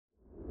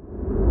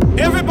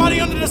Everybody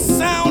under the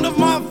sound of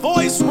my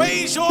voice,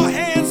 raise your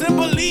hands and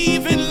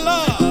believe in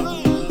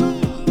love.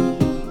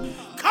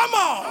 Come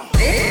on.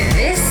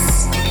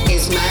 This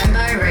is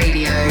Mambo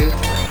Radio.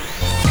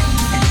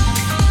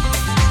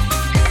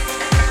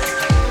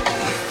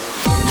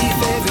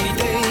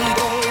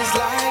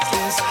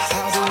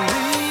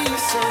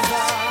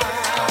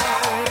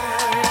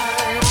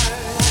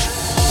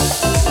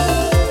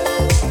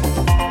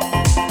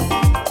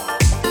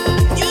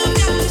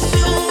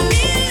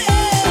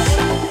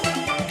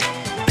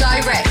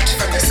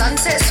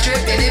 Sunset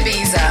Strip in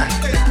Ibiza.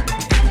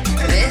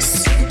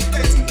 This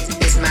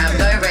is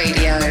Mambo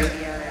Radio.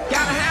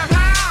 Gotta have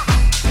loud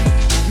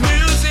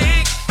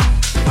music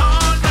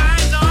all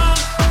night long.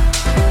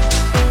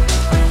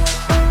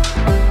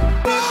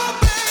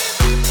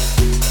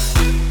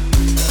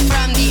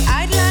 From the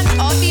island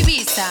of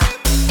Ibiza,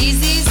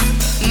 this is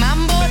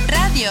Mambo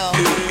Radio.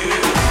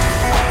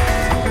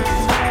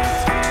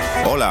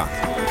 Hola,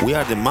 we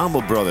are the Mambo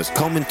Brothers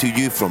coming to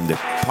you from the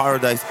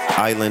paradise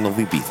island of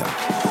Ibiza.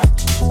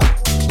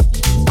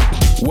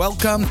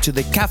 Welcome to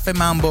the Cafe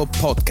Mambo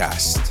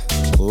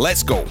podcast.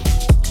 Let's go.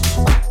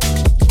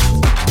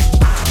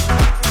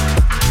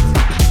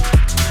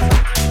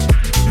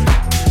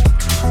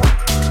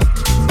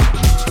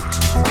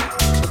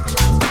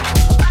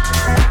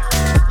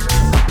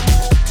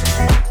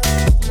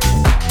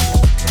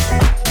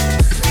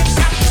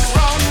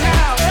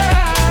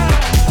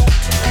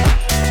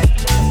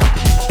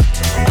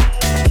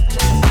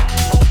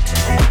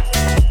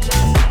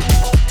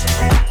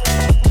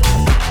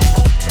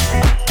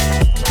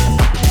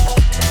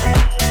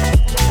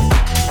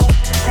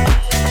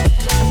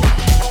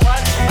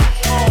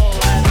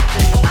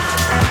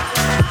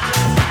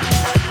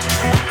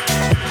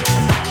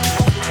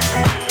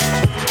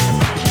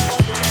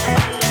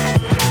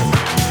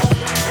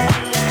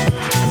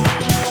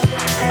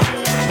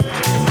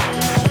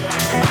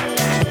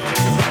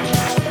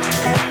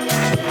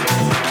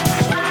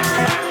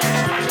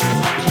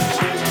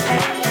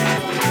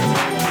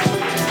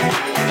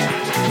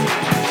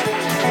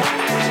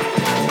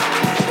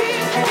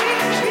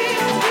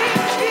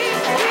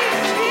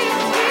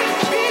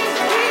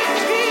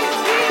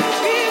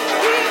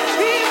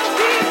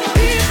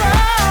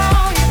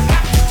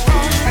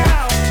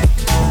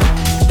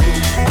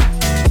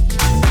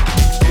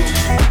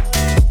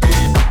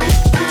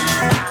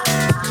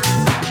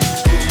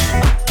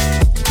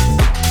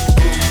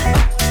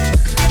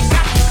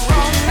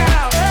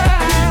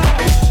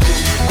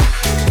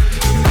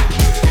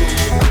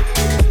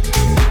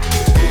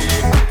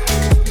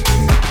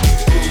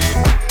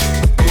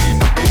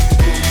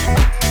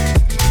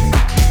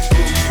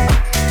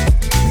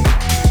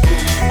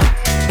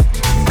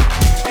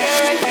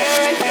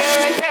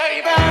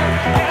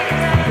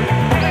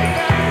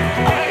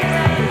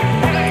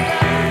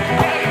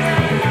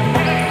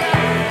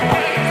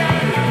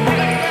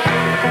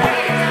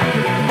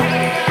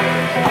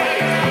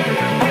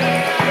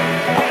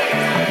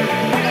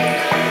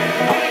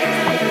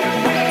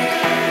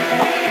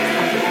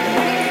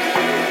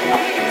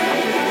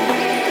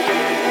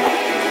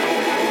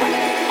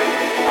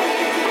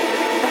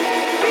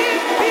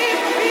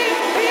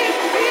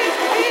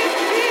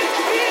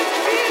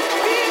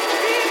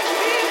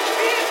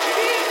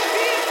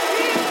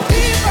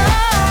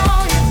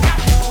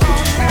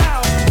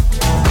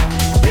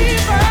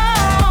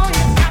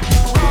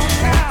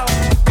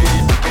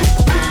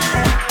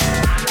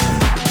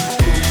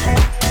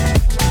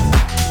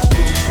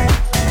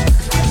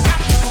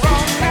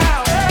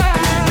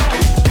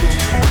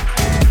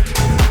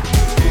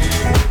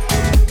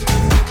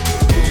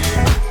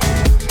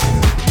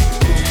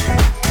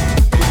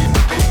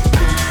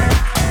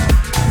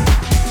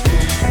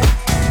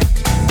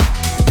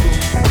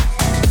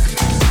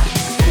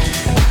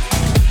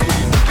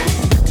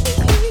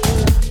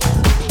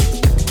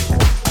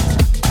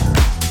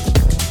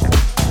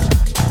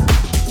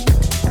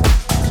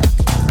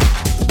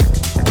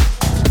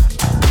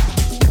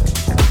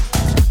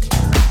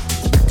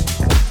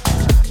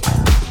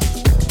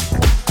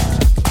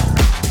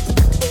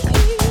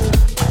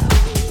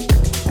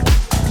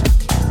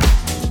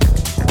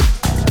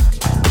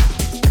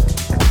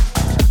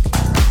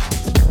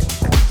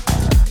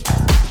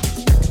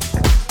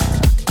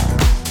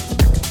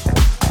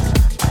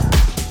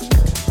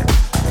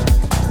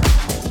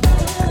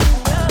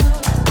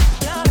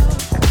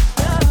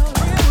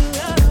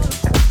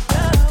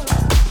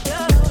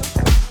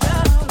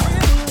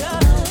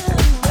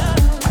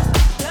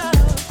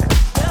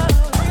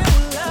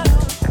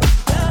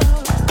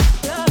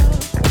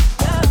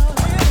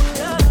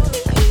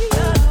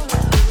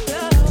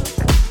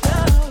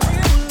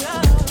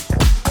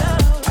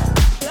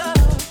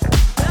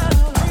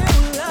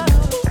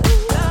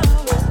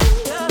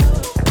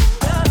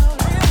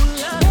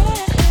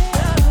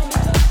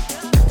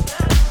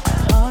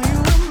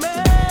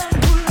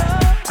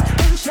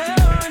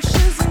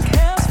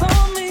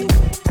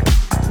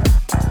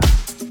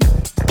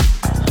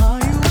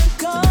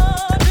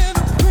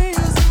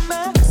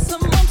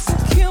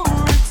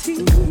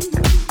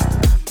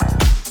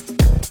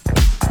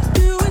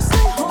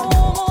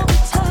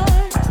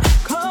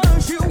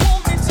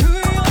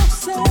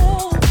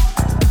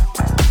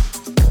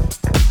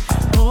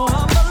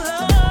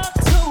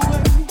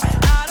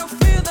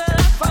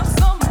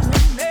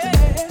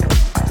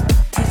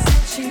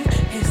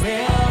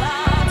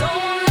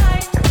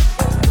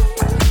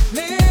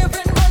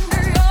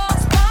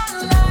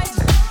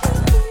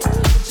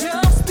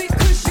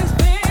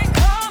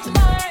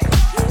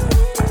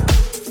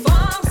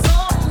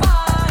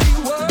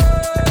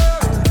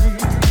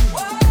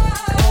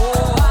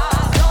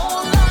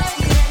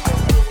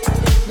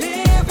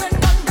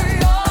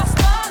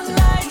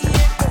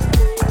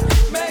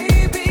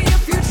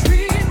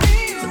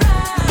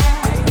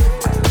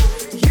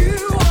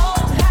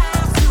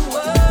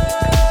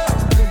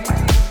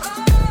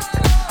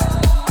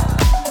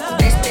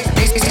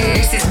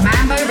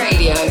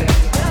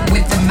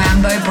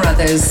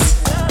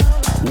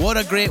 Brothers. What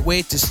a great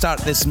way to start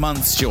this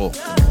month's show.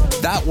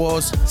 That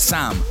was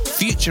Sam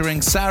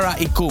featuring Sarah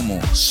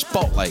Ikumo,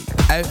 Spotlight,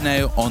 out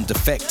now on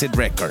Defected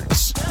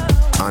Records.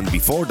 And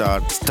before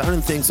that,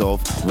 starting things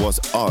off was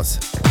us,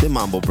 the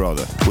Mambo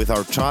Brother, with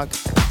our track,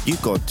 You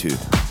Got To.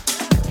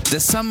 The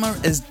summer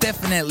is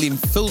definitely in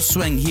full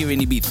swing here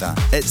in Ibiza.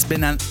 It's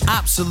been an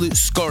absolute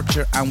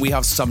scorcher and we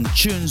have some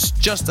tunes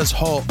just as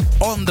hot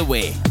on the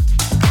way.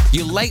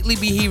 You'll likely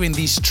be hearing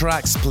these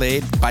tracks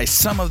played by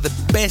some of the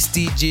best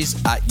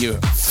DJs at your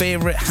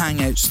favourite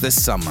hangouts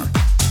this summer.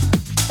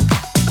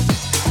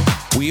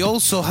 We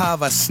also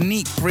have a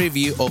sneak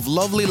preview of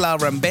Lovely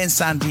Laura and Ben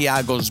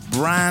Santiago's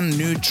brand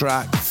new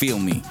track, Feel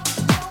Me.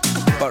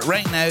 But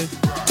right now,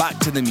 back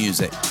to the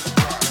music.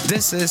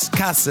 This is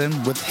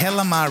Kasim with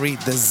Hella Mari,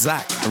 the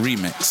Zach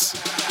remix.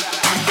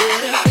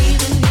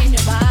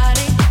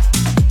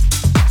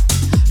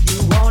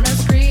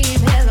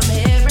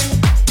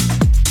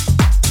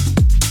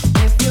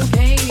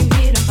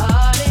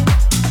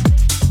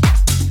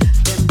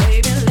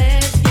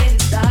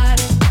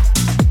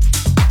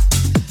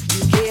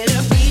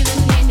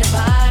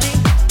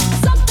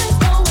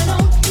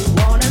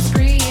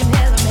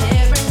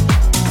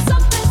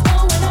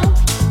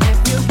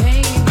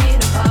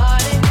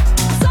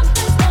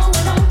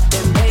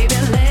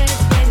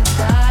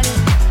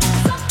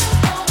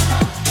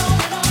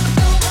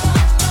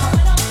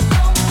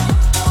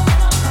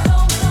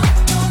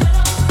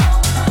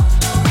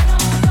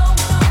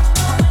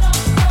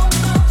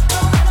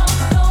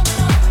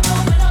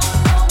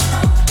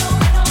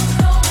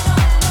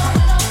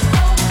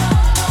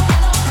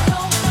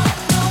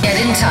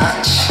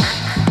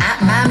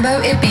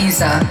 Mambo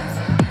Ibiza.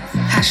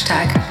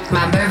 Hashtag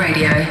Mambo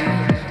Radio.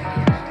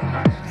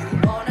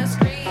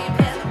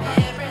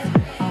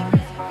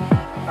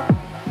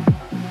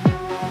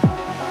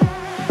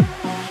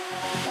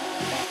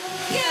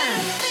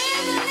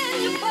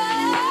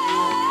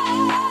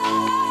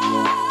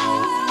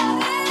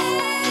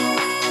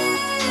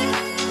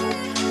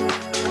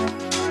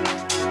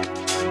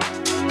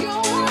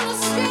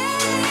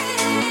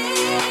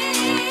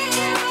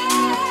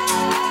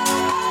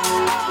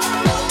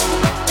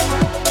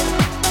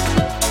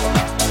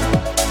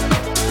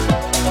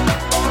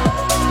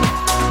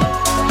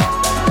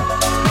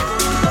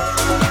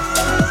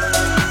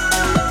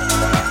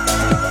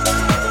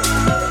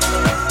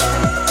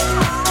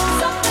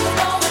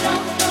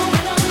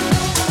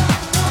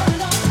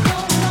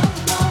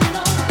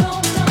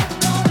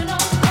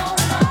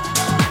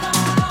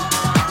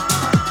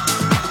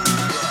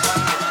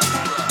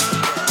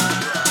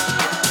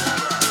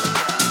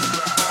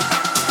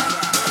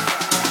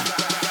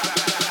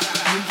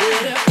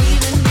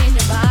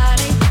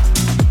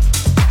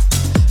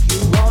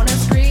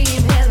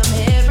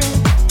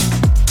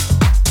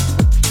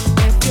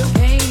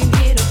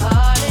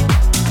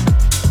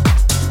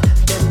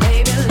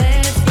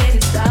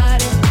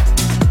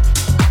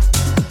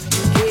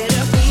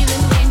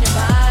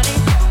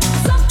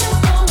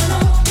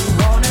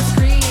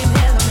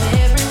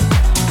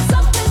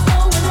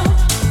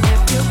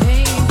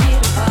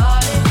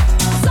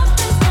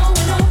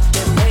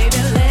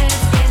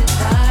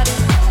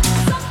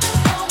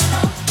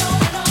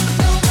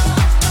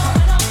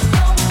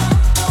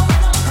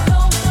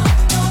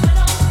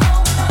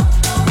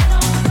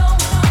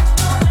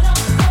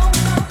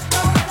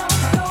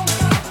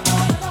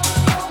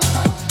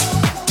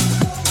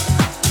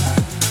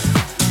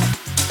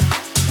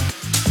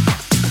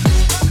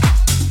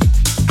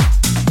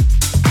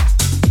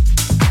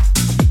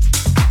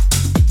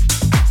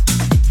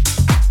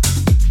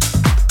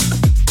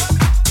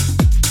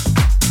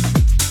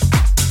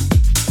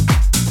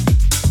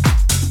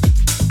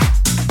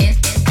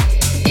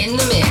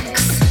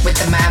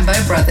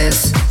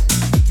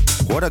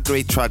 What a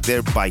great track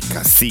there by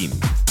Kasim.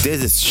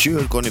 This is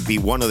sure going to be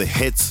one of the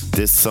hits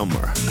this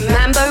summer.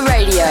 Mambo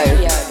Radio.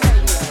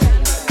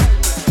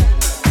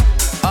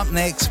 Up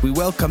next, we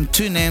welcome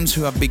two names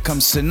who have become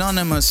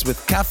synonymous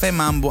with Cafe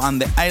Mambo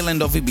and the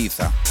island of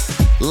Ibiza.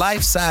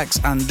 Live sax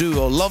and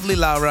duo Lovely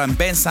Laura and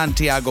Ben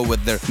Santiago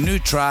with their new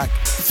track,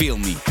 Feel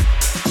Me.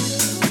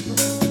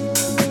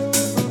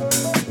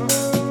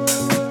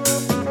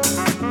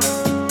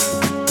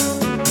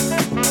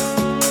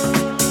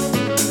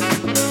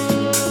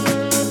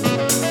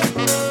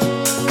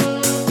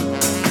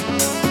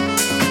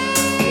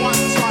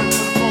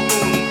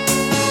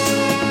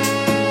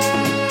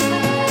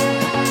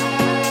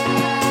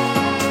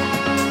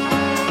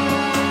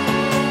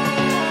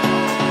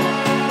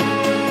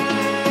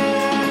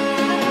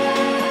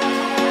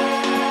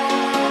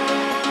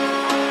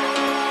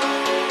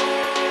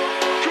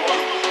 Come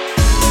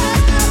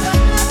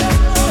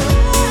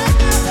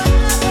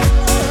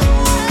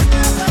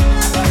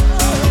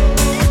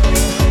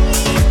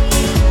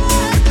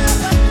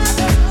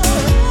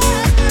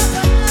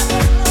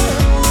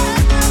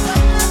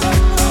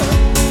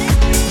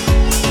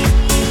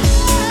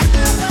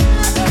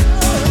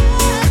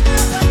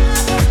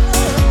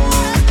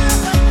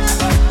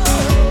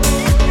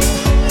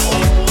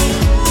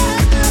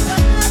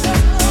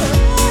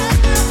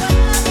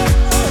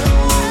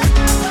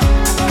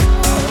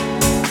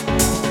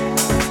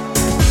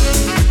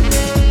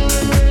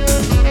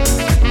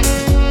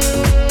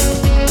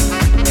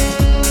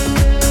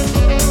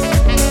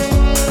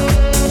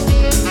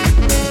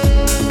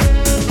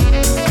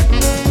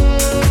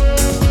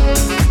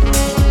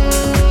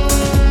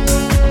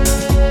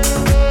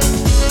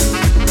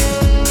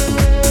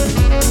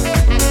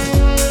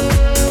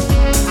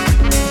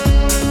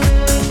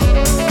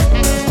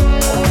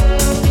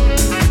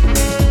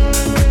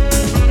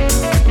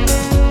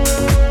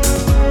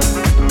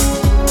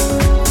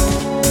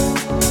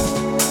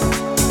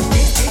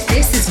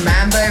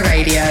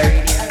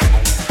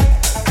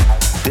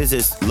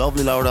This is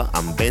Lovely Laura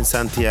and Ben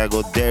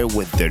Santiago there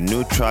with their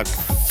new track,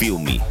 Feel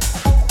Me.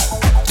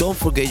 Don't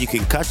forget you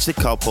can catch the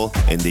couple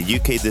in the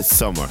UK this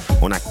summer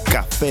on a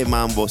Cafe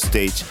Mambo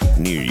stage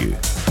near you.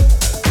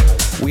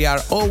 We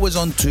are always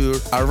on tour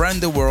around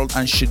the world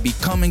and should be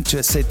coming to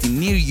a city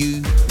near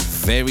you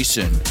very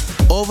soon.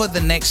 Over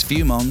the next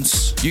few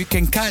months, you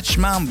can catch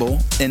Mambo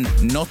in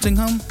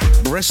Nottingham,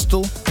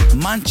 Bristol,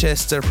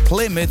 Manchester,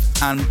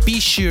 Plymouth, and be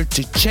sure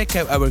to check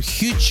out our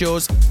huge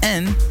shows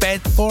in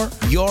Bedford,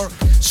 York,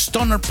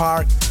 Stonor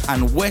Park,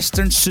 and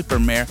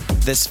Western-super-Mare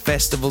this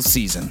festival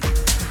season.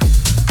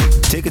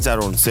 Tickets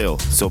are on sale,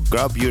 so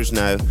grab yours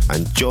now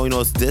and join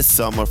us this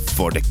summer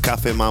for the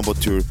Cafe Mambo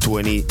Tour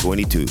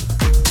 2022.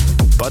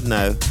 But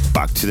now,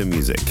 back to the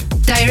music.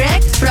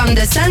 Direct from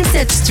the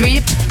Sunset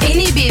Strip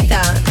in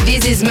Ibiza,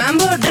 this is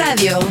Mambo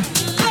Radio.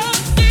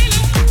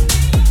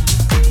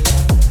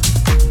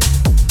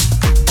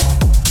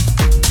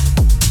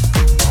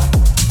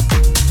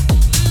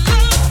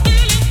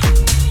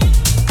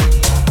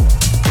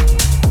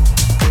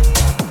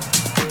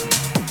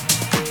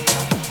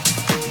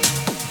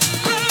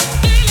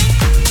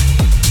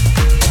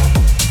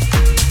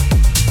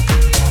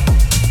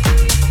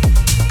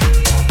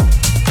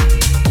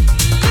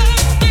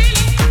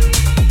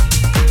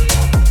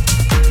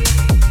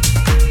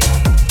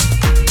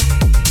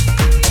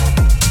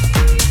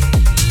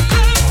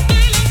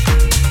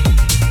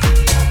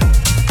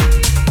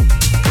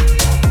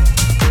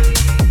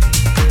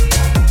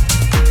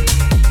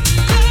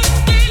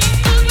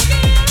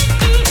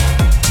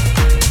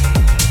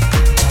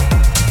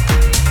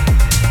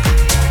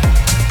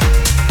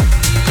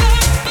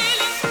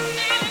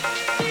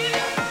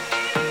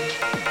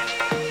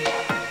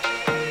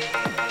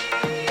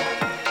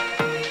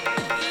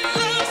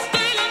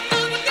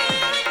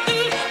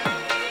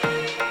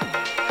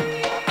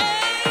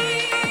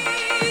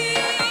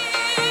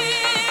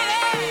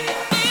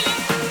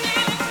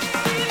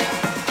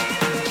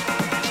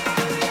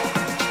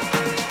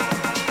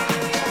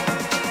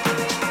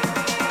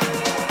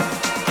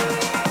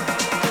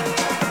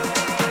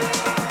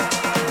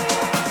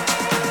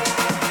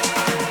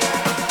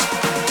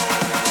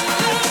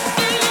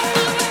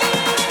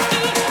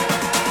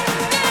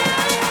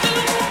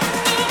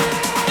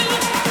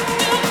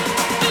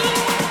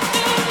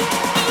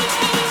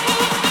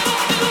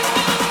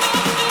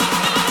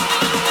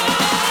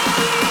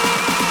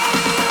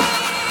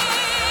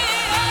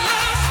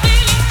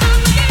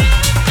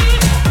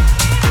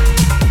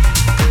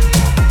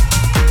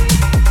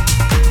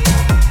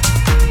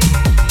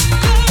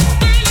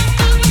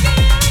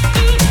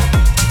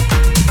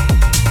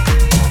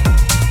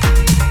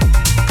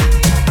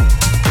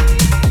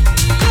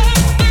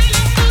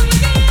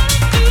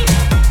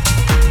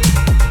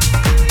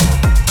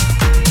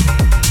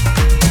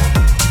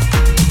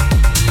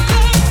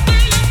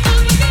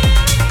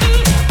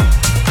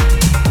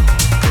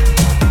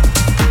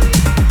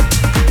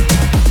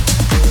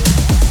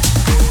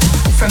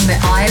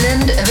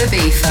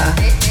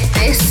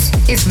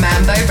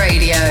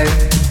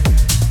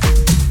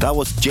 That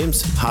was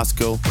James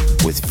Haskell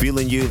with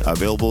Feeling You,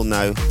 available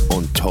now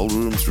on Toll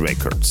Rooms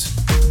Records.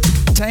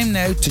 Time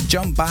now to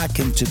jump back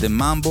into the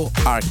Mambo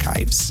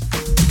archives.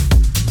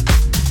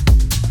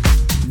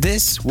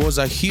 This was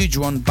a huge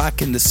one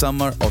back in the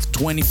summer of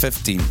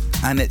 2015,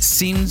 and it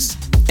seems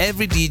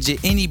every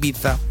DJ in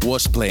Ibiza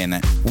was playing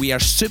it. We are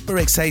super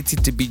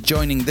excited to be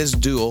joining this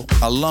duo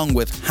along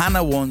with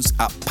Hannah Wons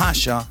at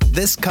Pasha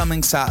this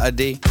coming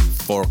Saturday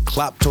for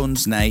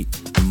Clapton's Night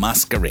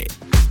Masquerade.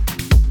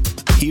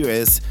 Here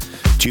is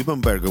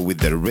Tubenberger with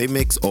the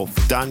remix of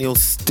Daniel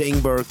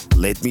Steinberg,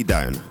 Let Me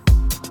Down.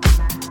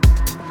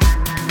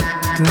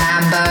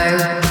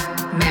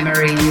 Mambo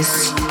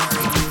Memories.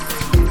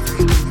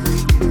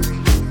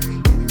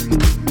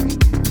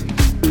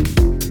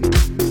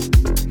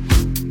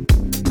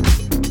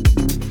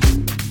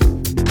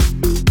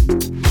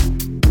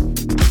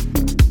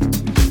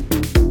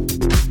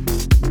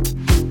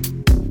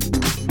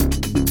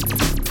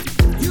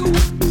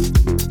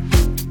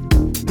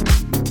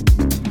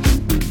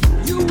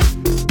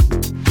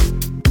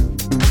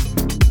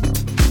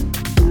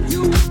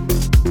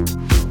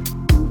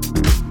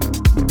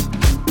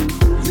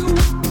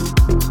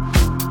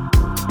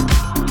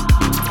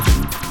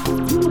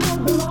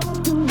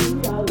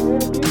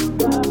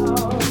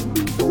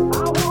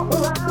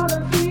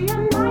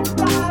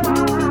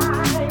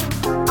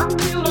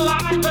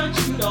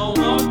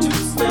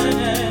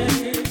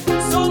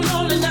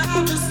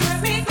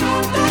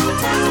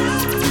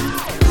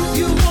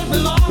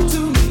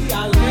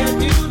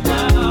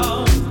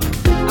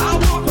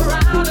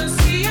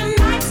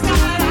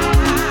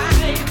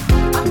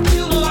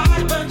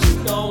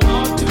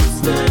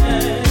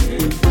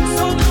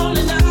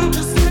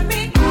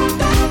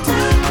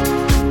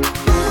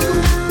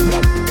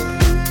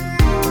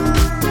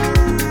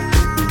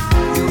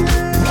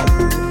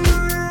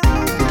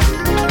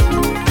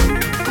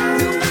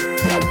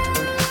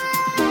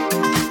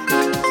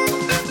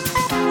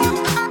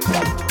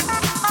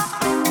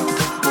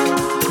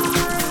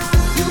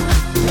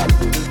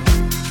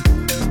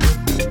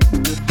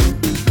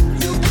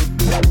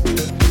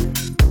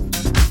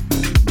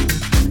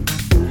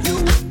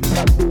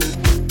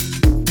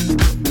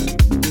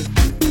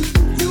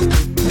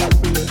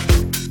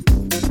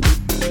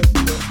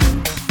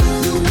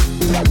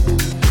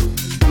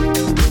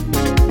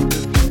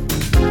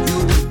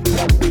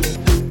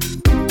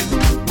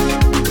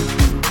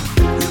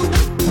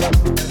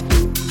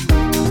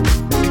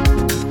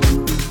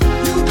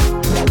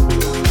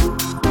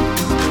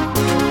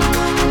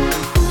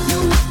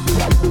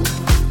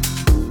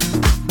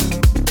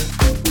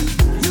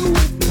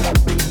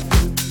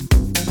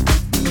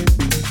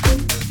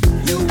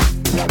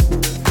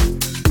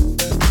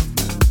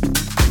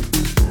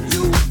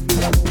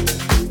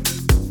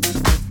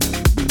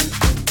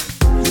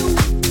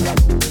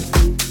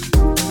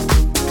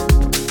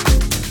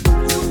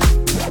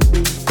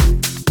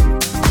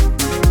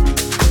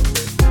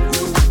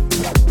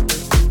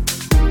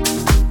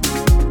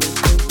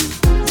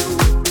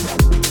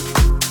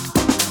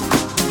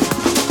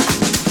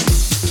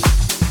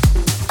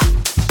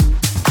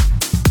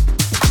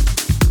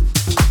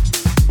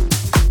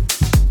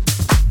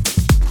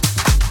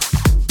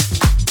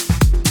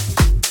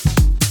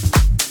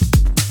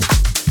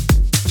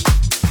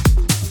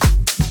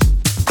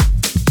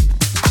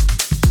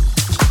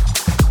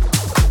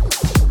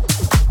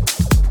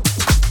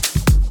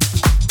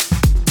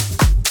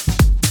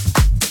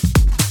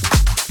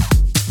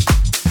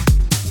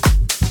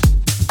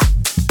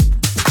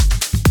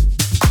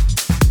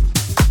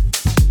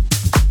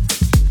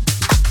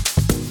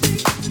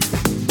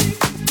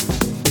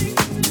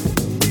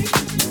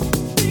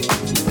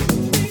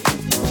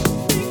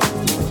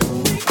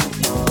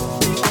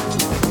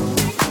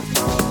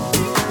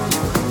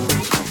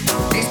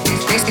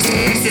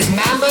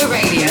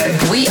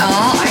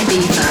 are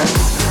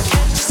Ibiza.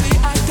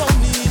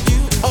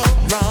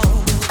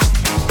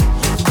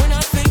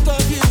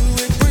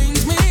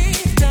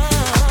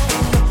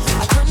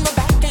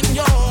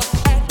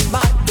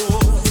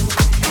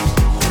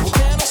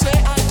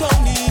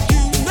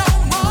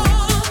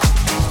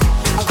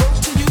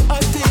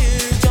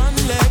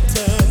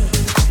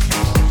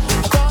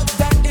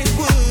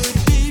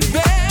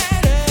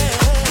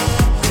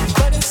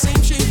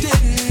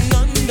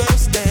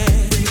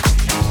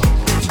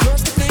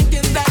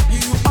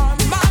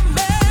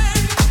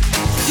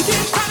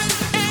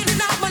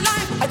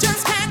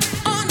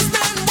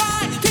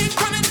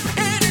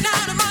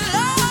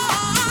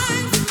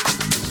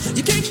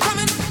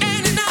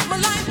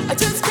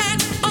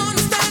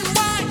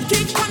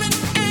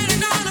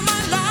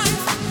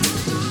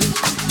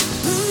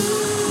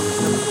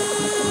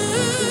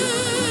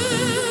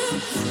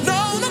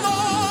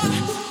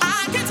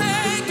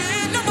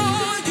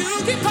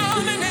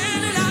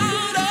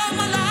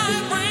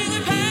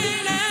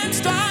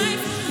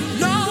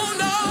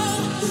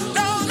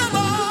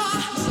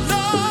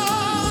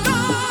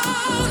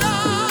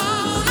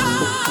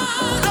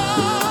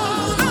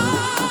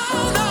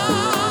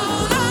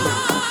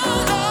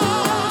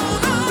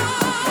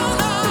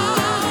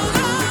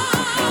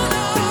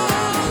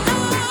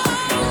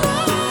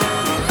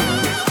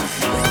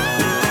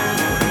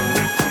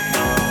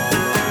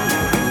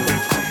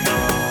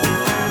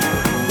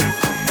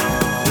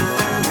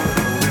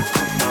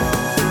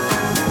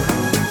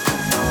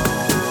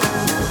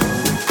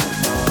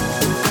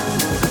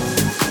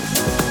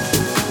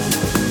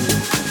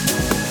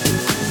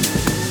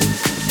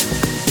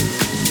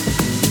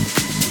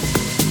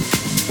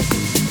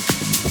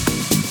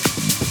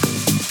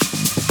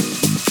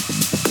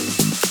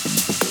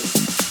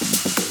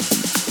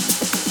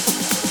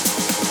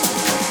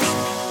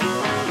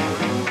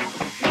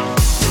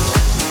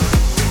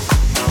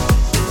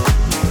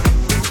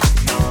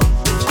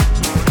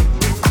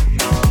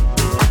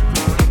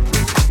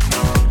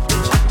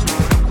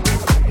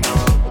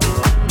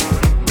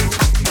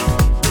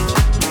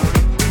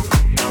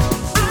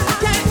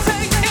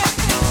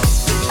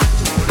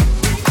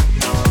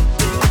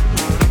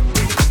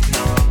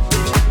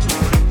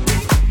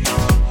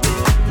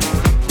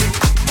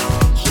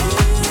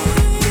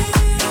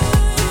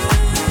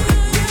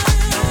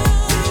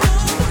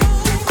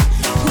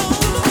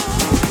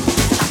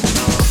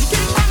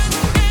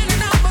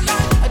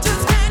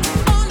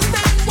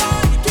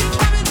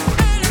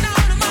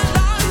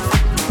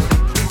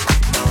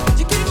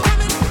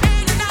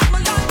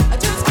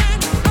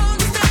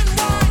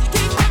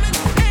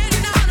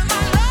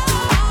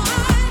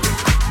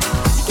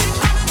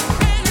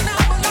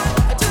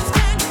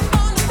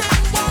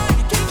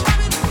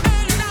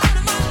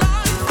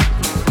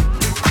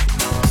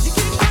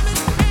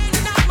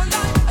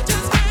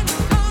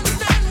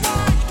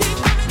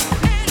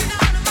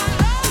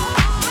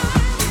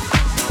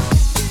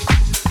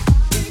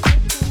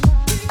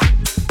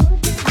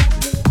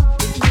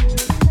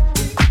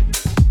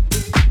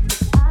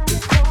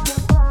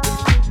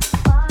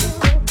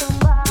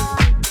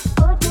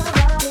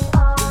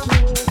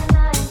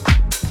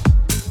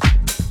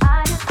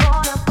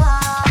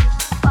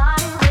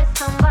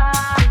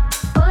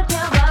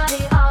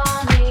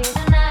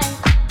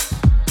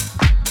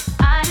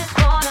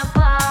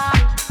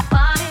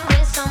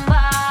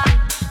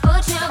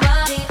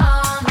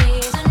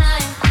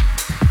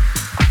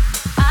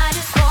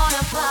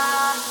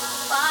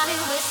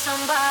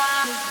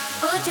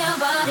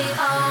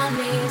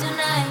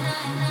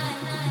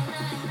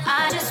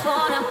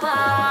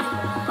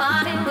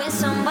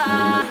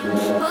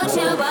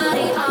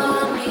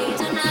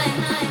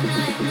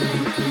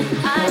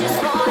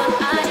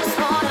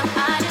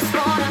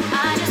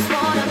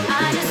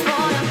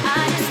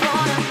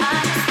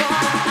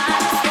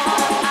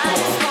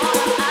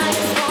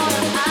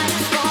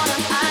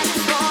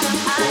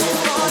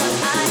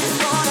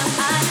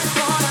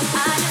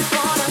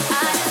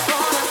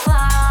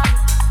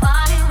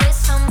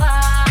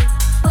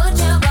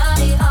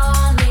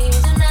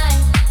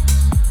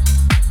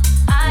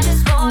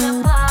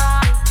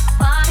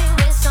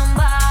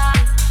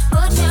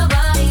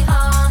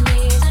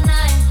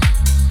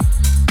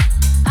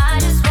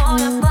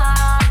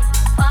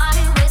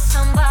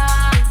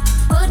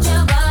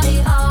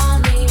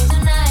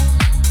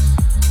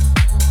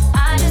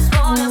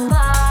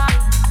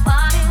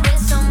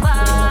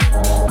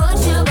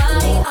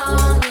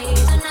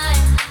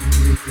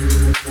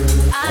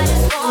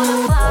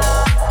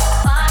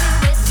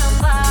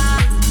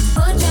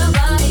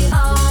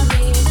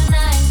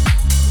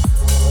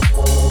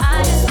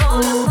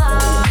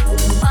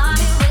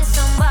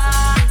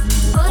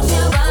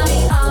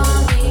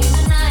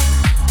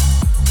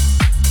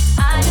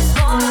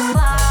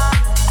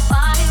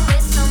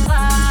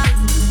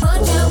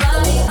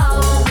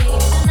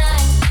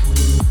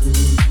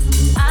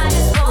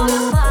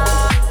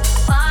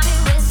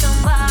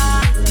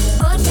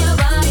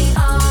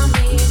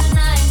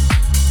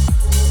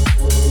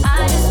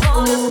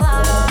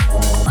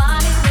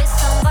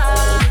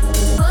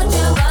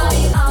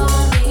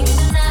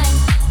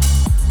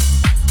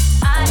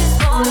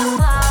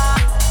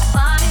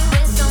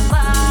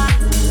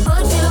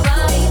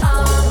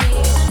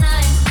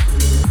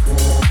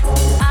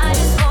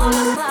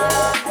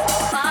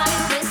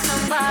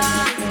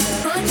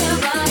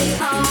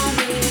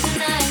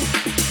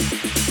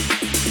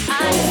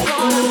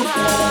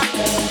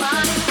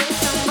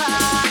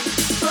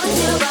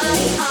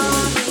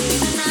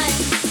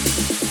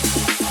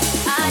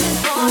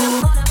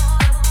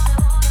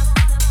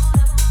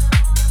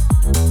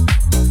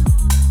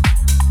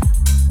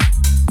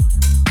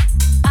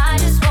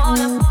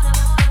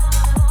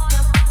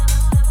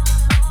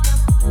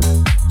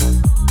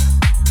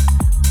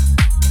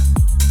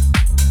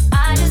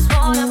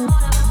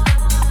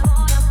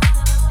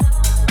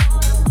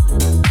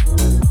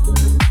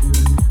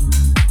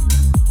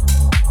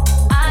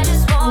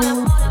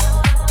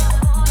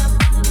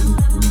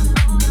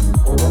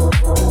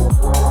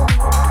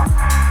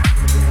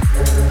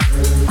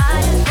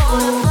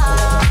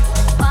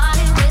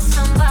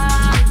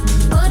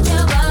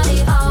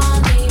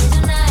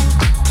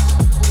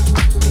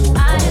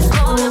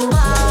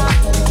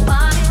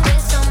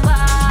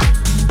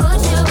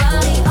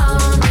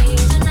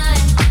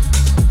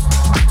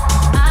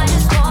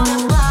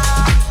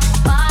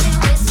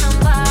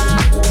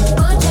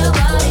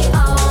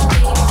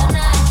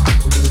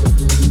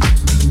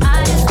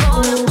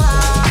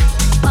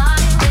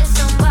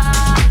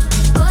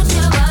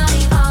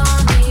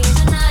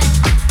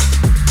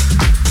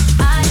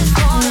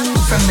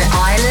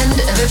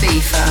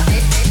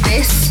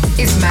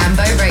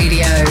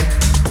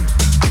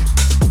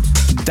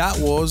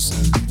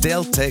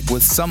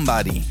 With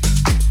Somebody.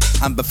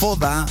 And before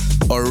that,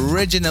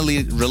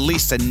 originally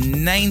released in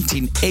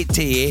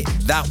 1988,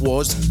 that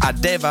was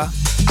Adeva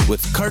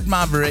with Kurt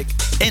Maverick,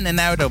 In and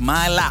Out of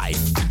My Life.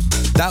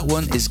 That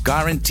one is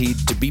guaranteed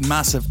to be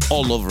massive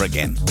all over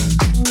again.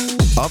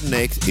 Up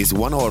next is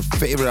one of our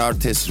favorite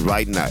artists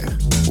right now.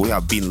 We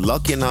have been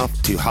lucky enough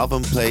to have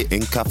him play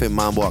in Cafe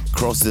Mambo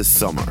across the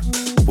summer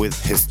with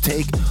his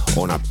take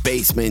on a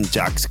Basement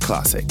Jaxx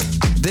classic.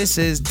 This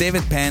is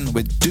David Penn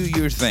with Do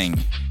Your Thing.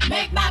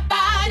 Make my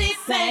body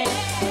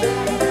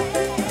say.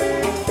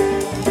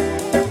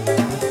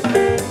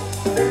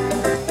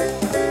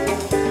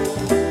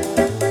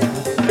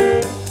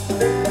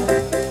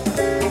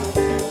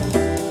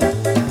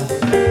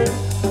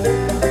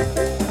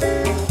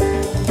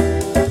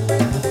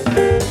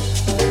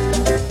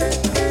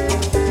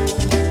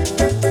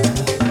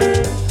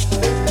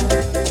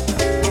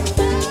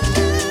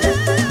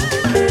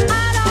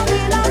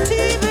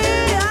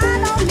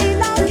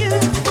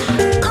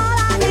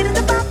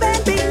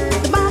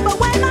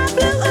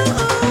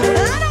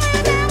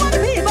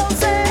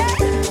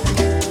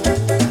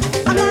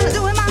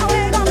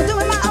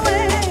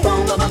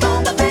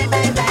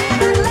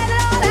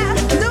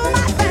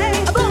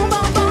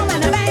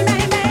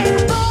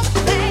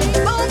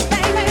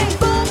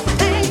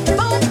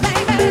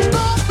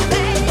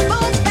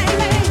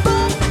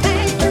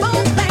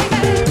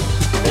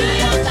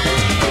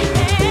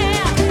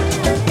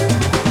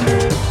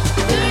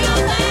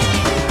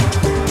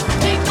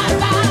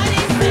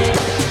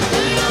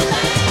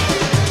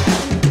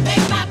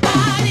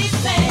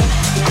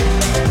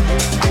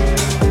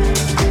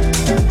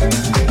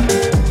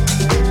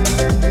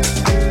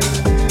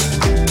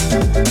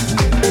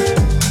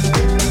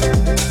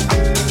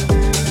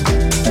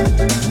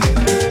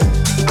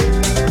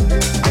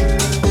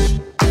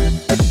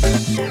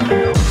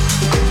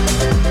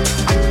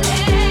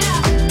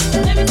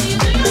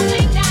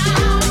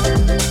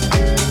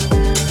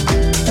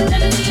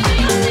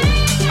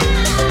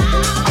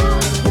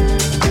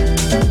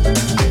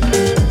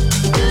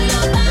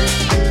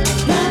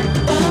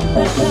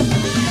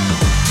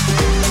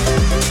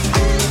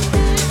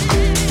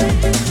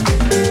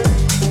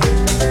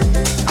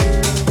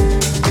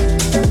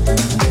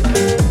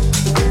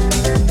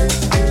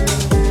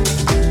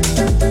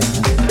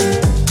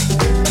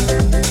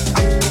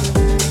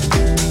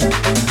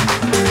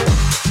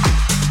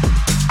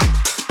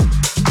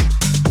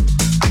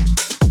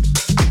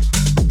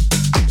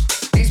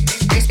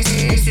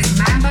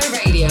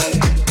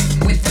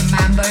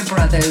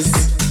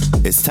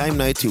 It's time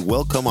now to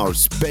welcome our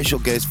special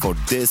guest for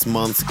this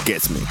month's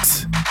guest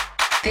mix.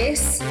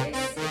 This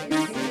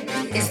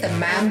is the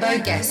Mambo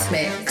guest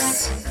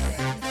mix.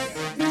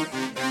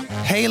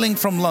 Hailing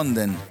from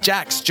London,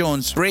 Jaxx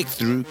Jones'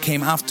 breakthrough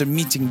came after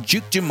meeting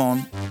Duke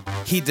Dumont.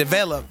 He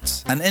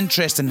developed an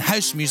interest in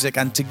house music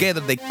and together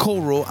they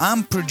co-wrote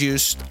and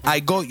produced I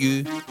Got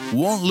You,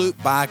 Won't Look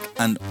Back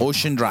and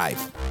Ocean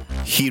Drive.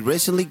 He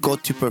recently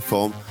got to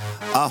perform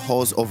a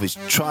host of his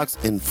tracks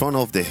in front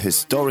of the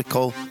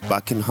historical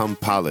Buckingham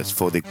Palace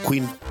for the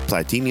Queen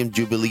Platinum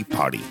Jubilee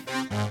Party.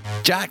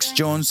 Jaxx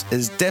Jones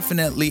is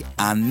definitely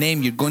a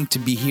name you're going to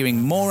be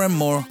hearing more and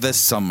more this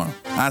summer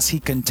as he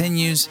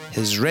continues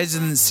his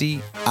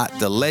residency at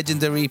the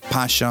legendary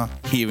Pasha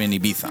here in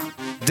Ibiza.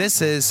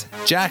 This is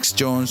Jaxx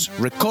Jones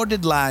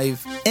recorded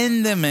live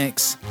in the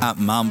mix at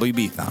Mambo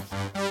Ibiza.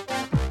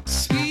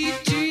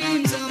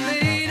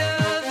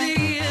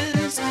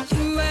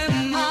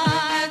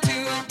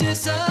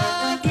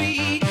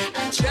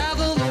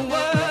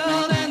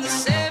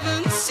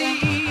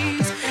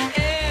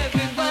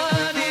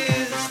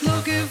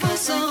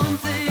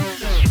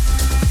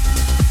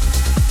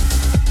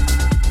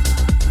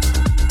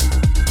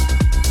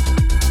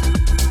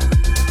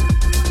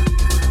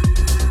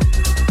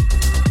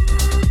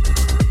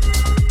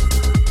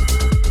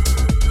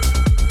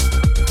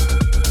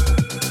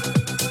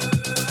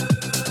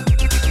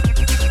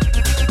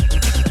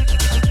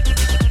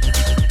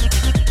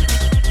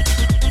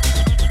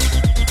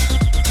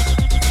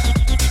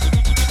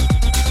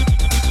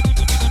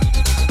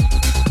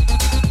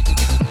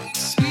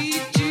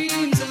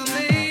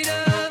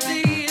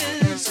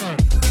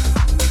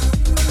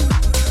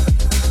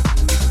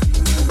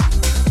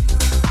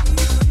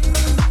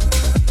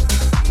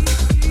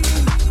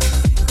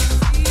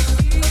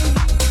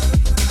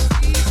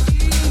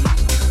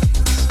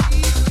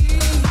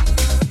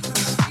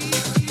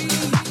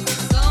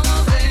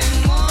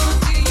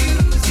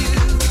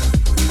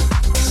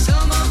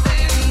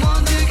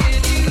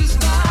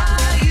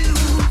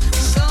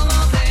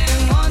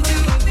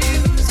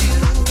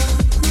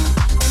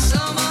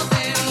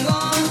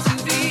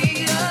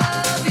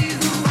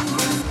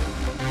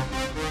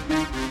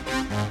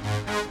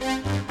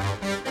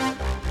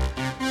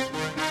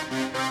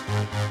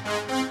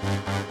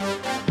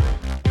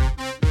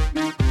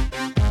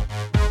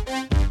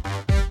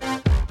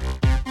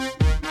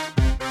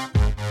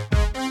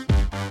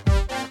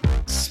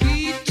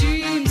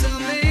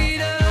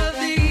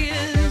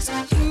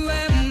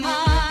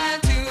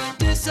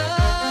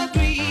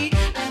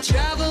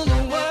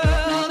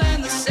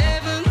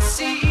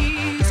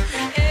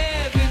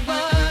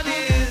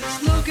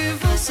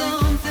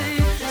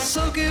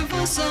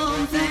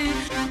 something,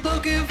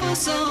 looking for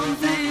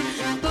something,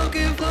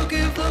 looking.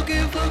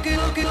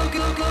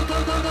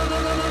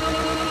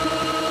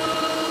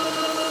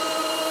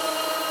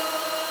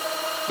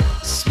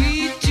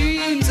 Sweet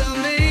dreams are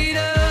made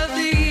of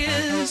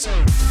these.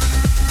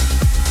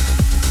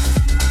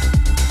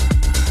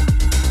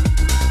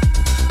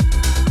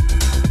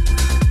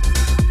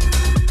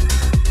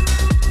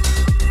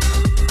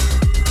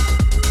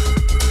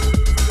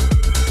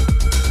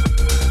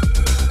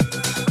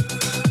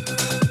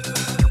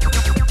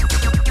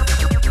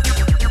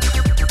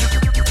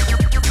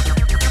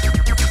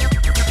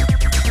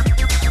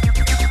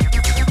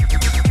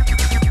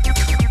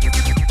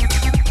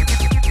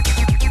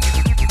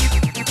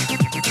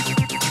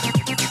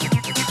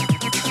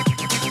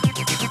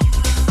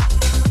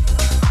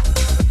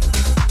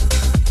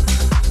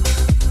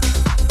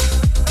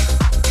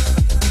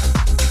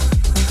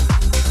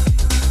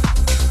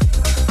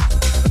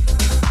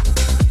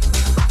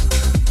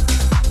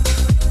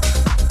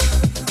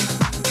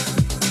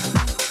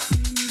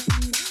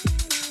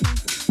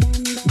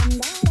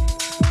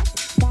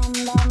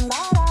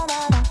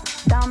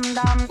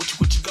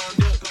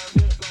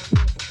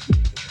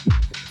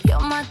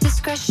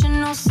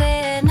 Discretional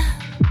sin.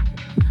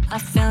 I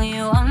feel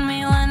you on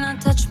me when I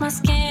touch my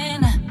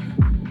skin.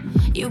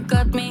 You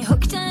got me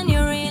hooked and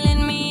you're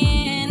reeling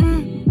me in.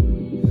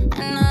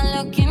 And I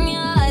look in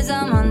your eyes,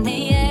 I'm on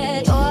the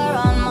edge. You're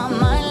on my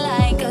mind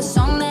like a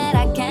song that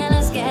I can't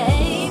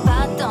escape.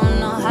 I don't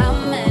know how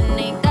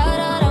many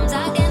da-da-dums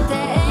I can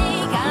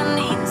take. I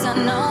need to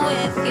know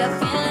if you're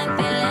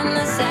feeling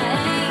the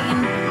same.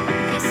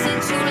 Is it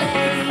too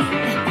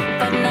late?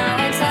 But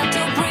now it's hard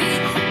to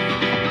breathe.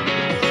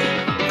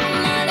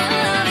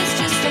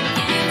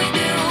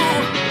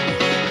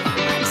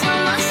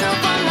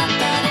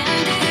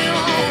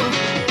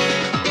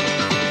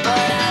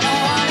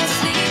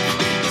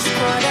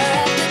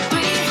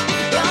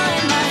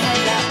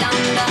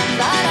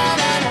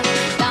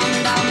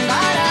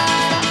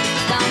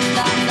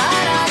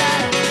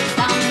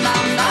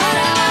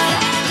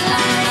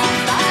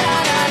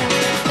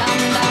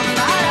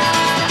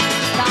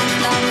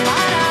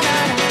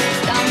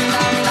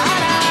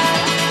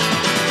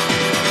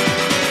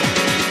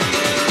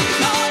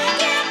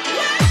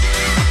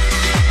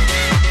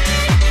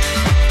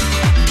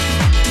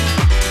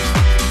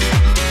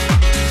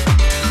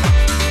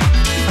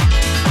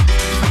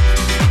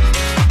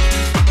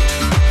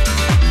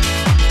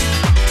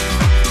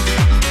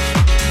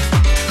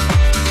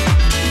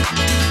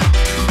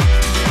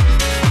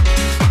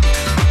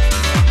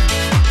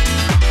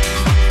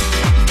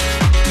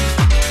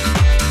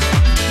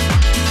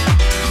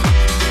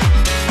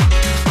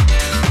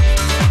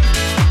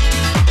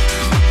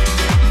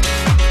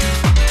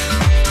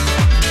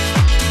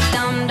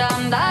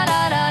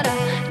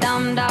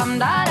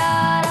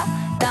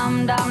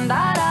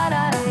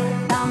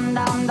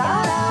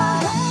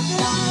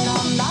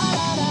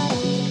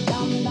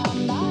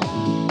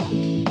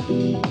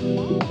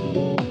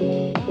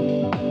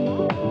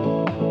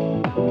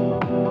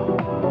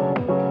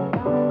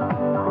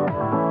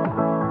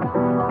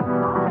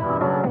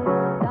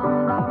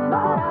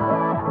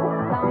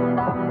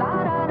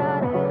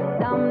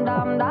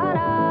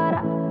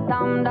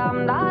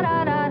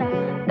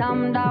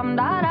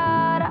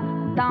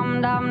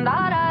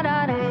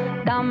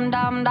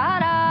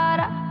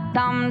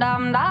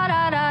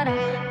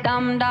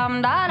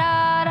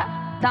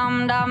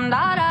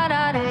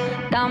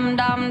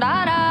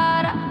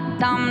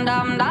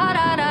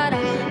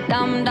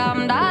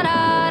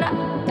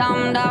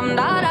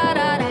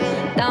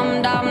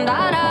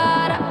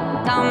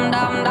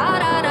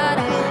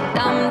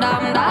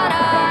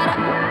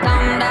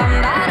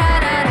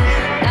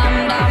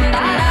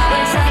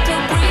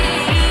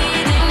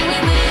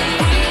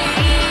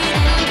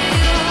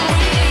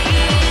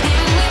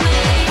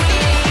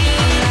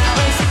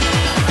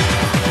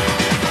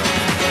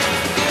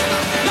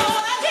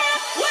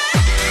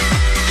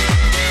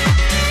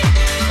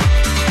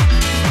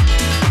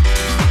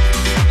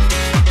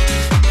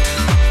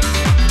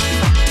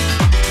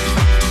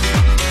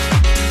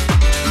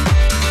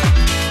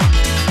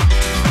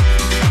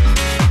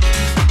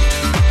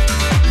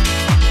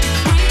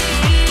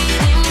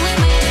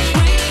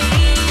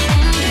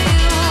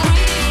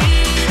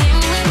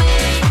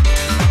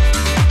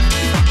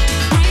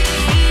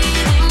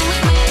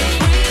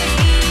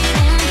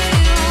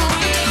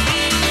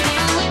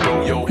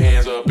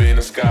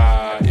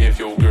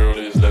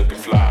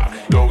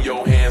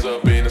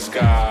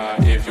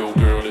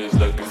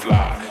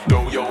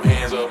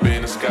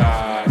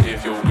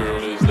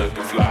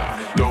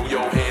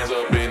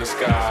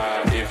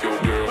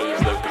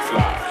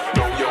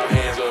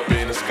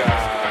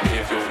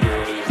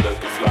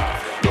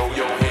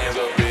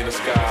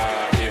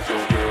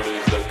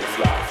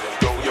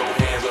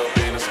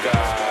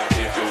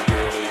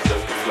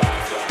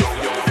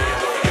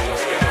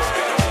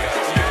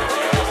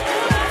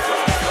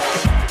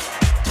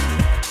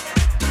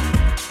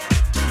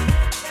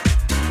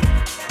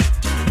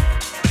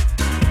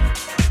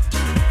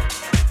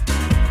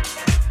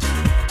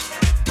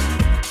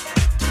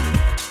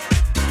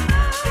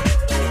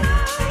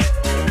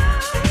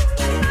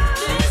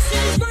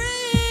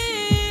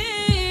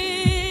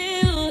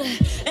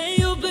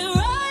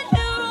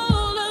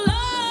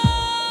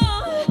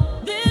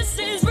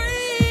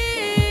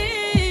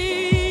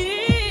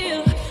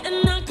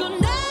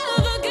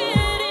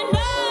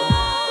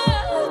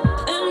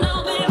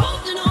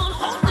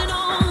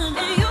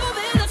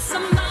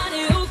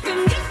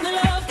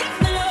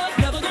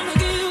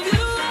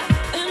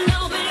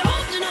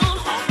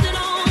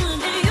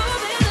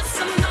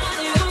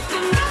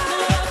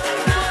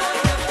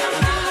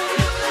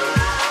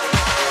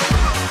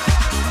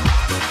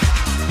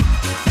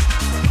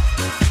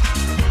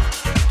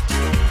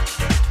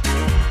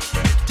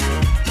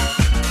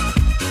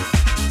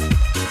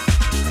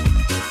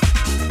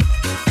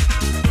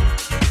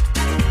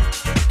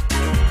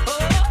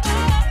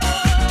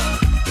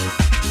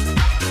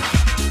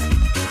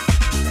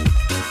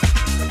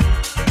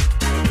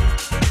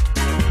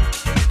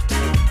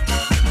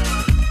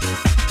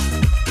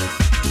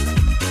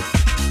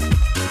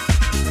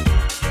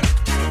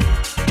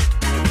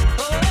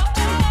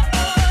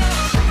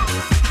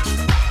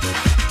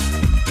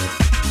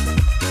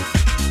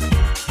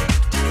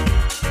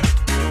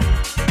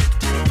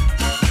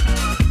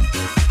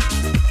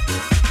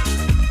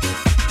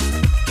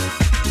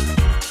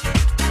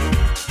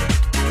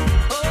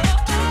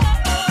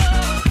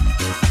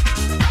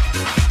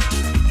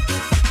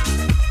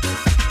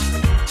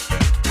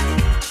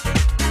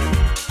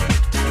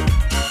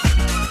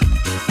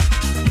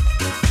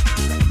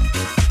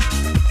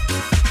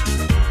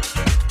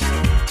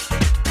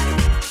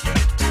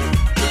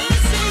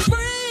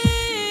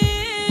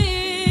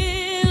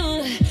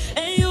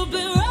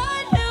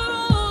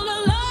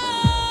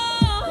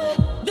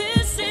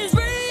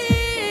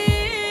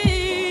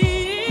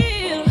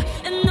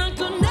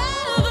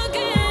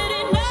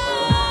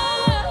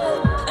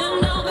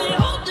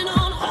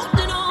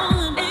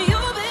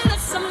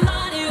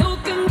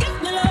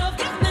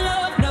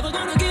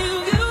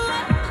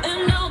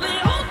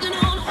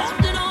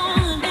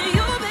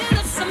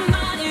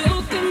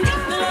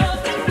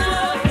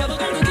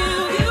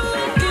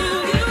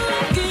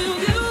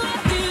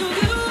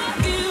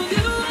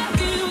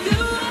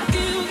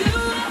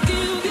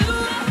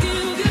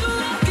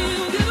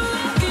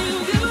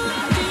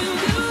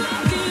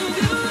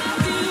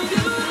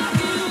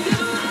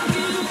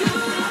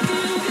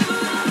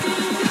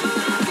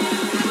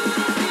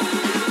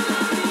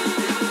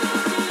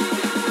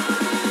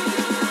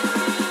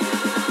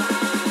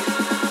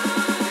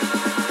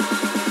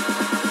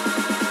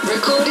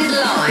 Recorded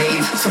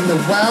live from the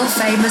world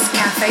famous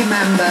Cafe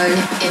Mambo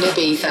in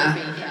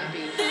Ibiza.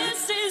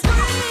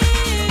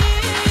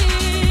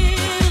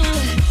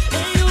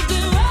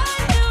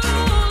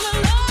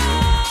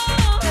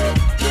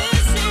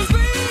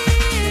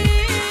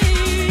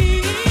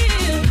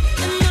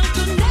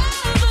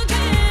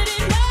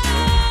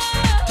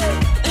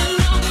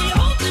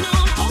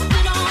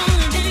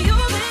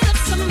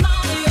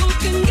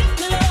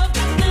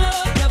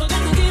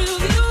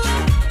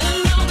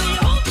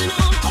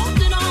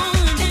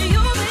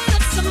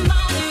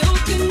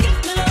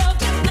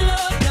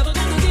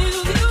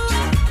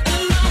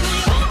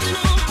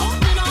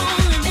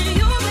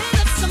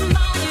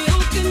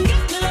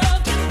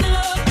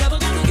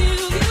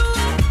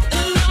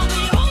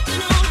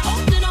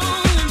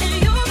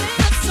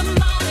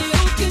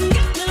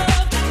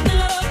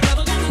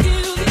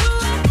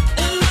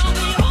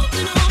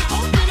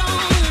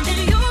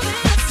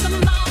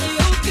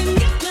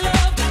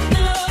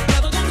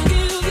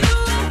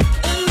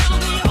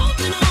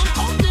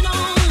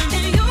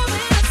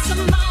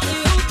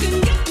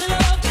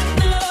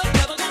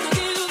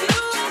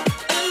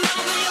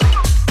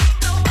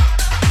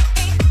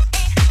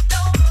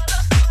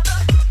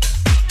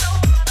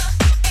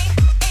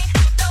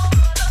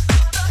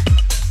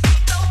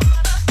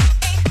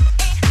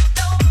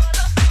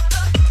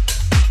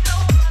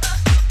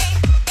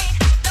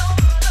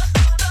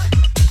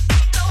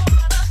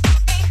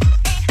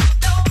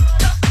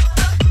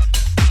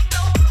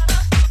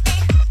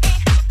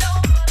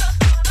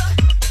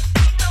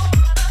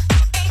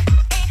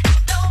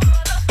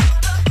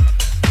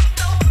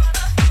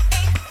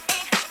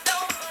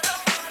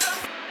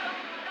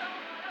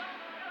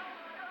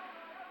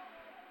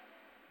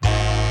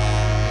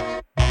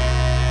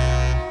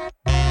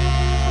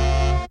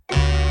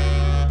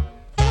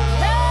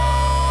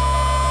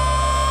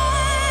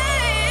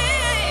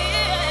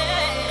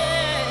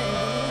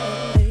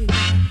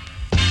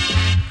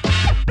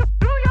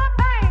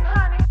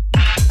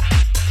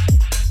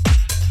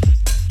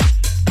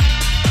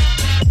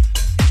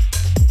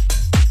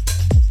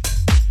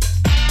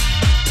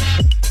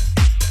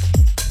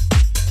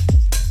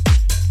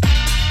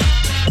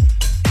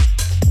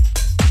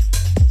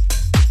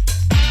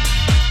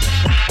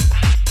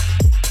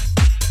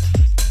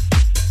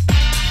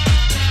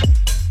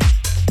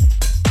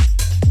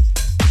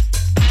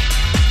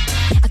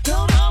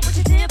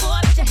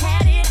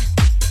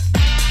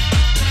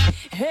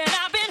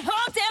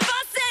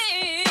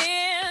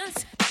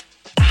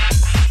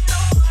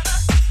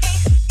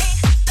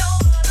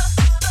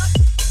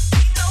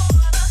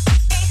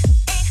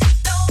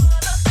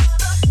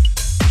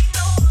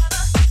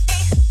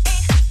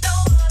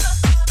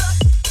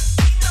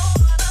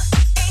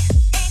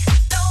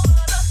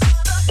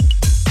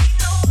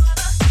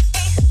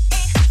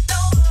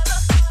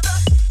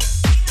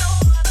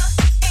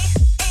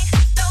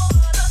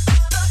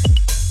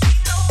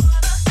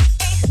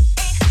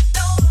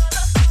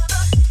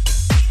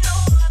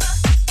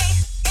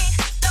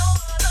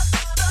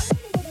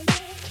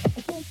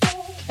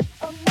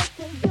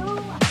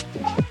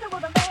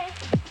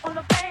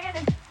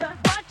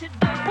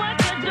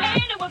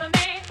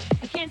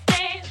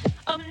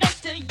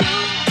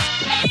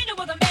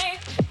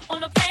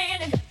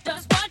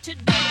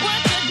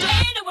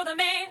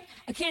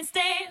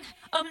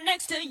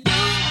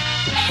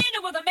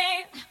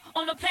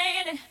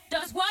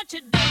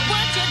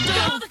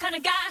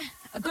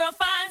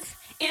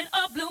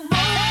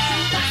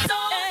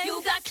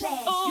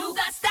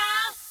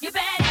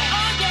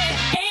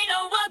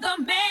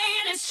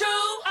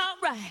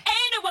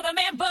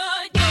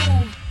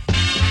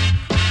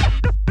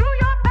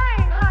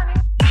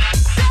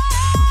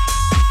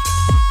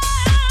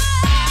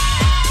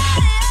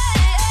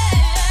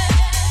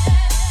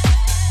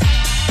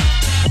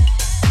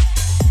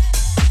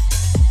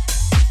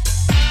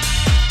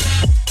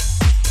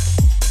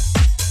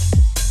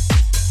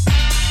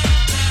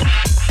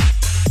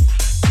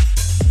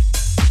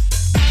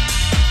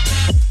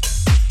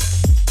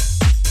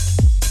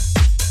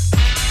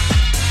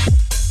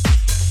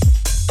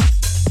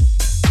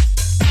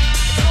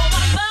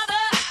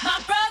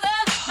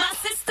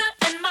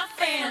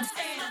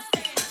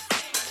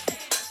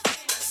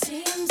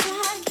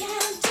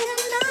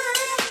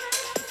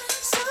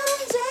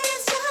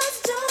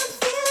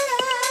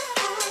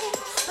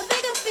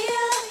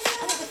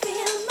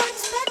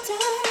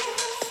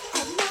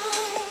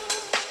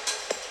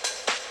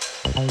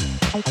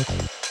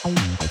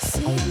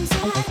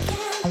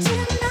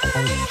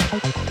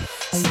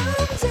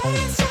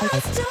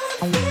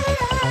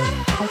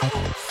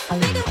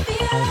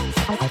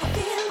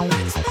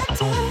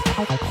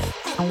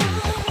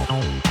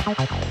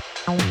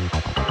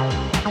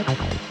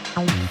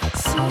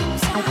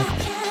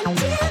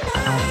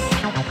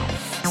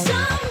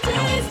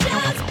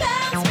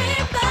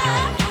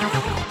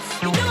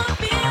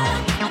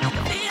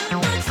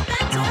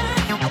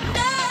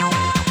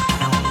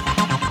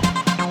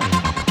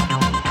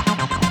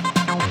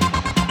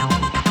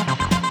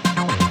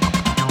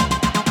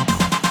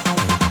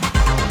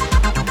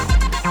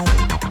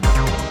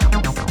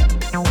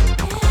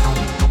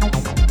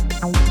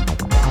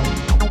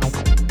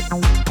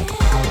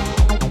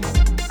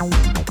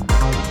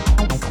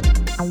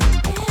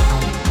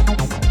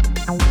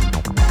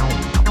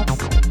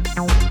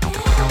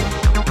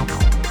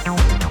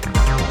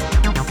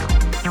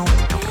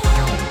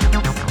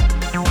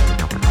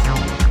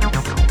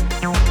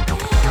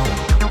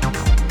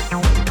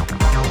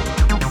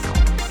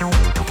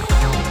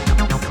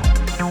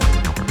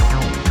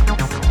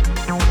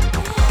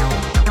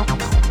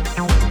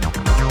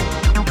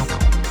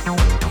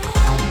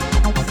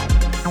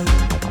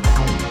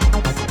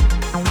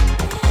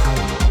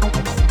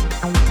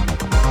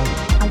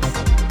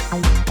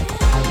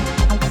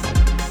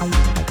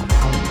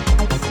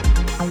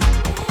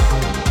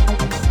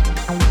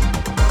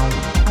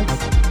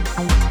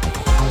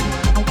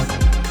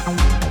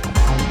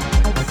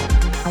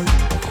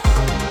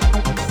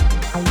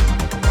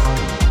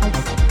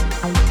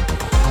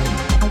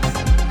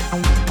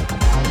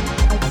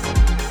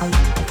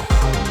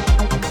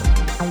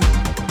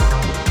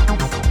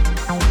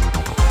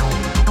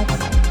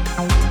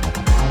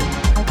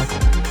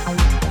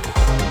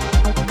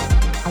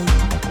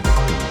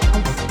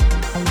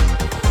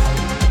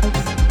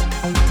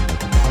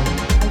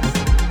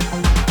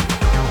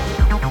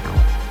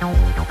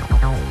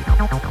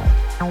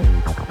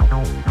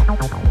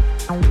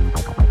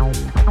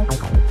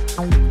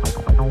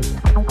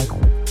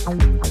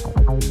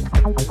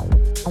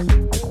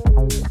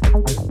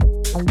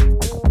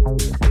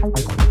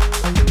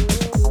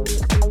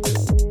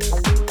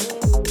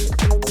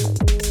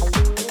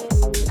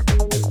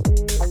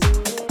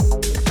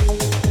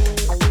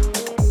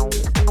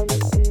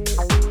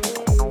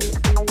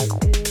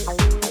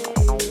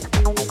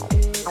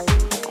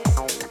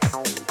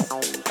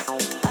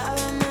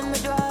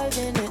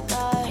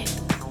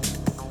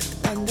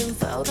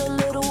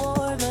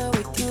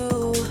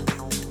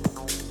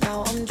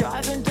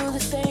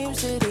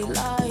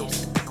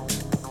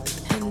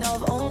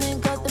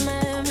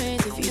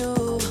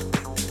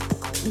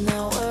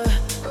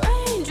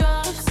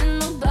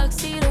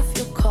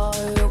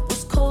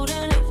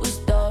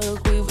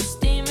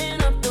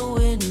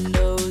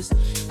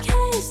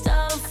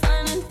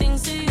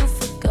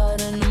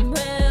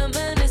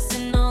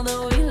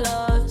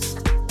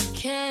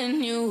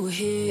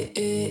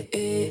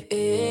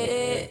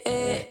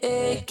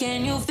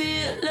 Can you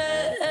feel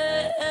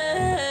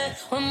it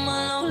when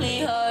my lonely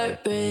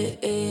heart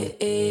breaks?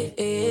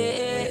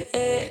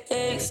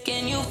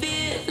 Can you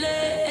feel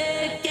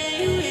it?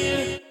 Can you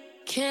hear?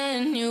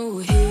 Can you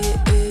hear?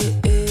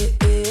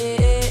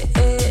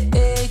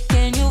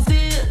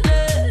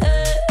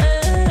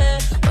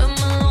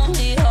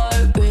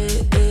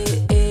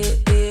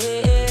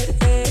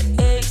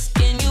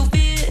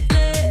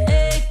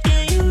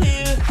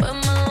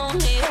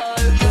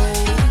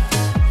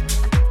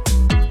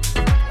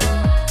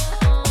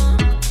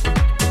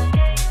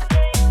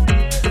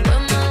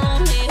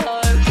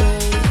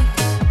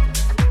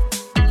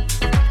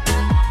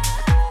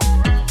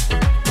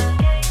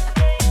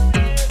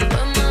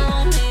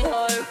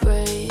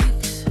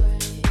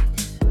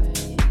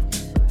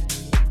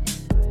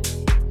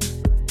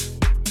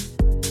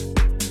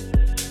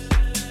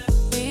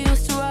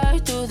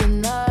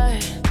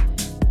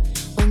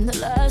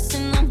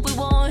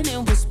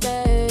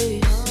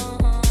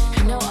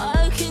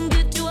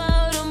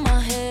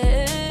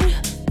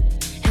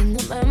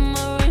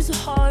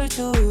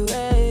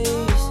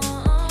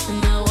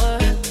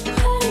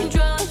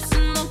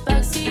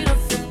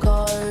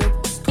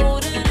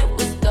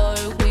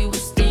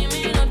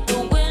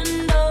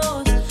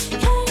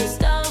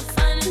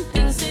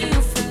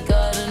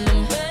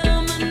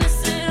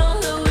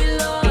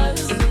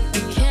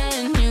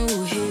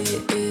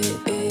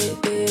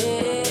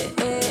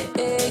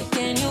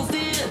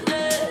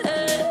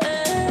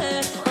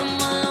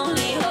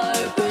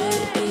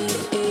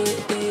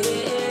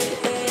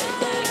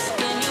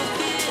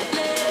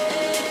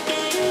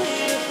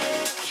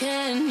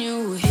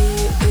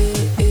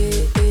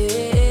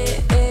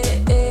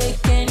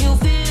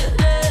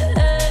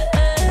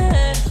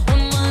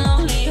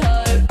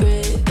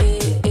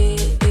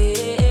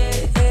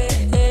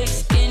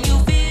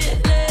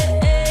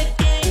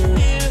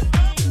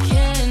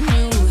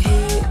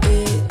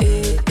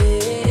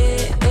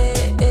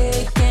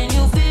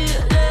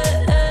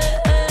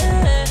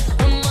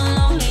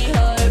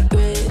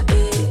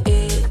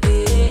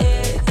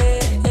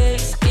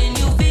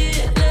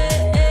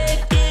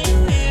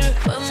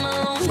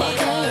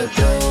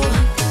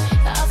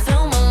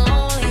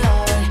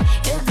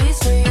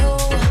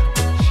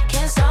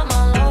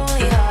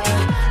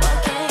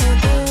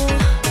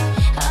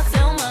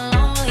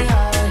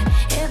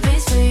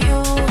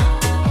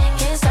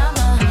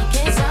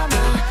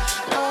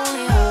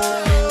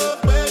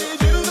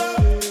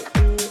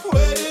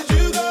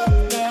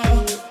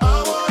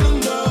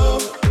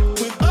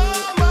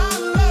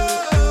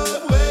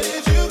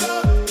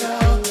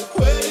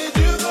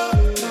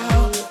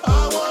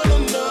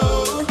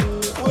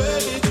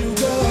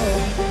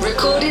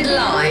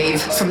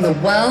 From the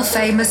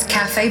world-famous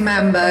Cafe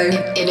Mambo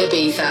in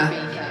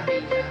Ibiza.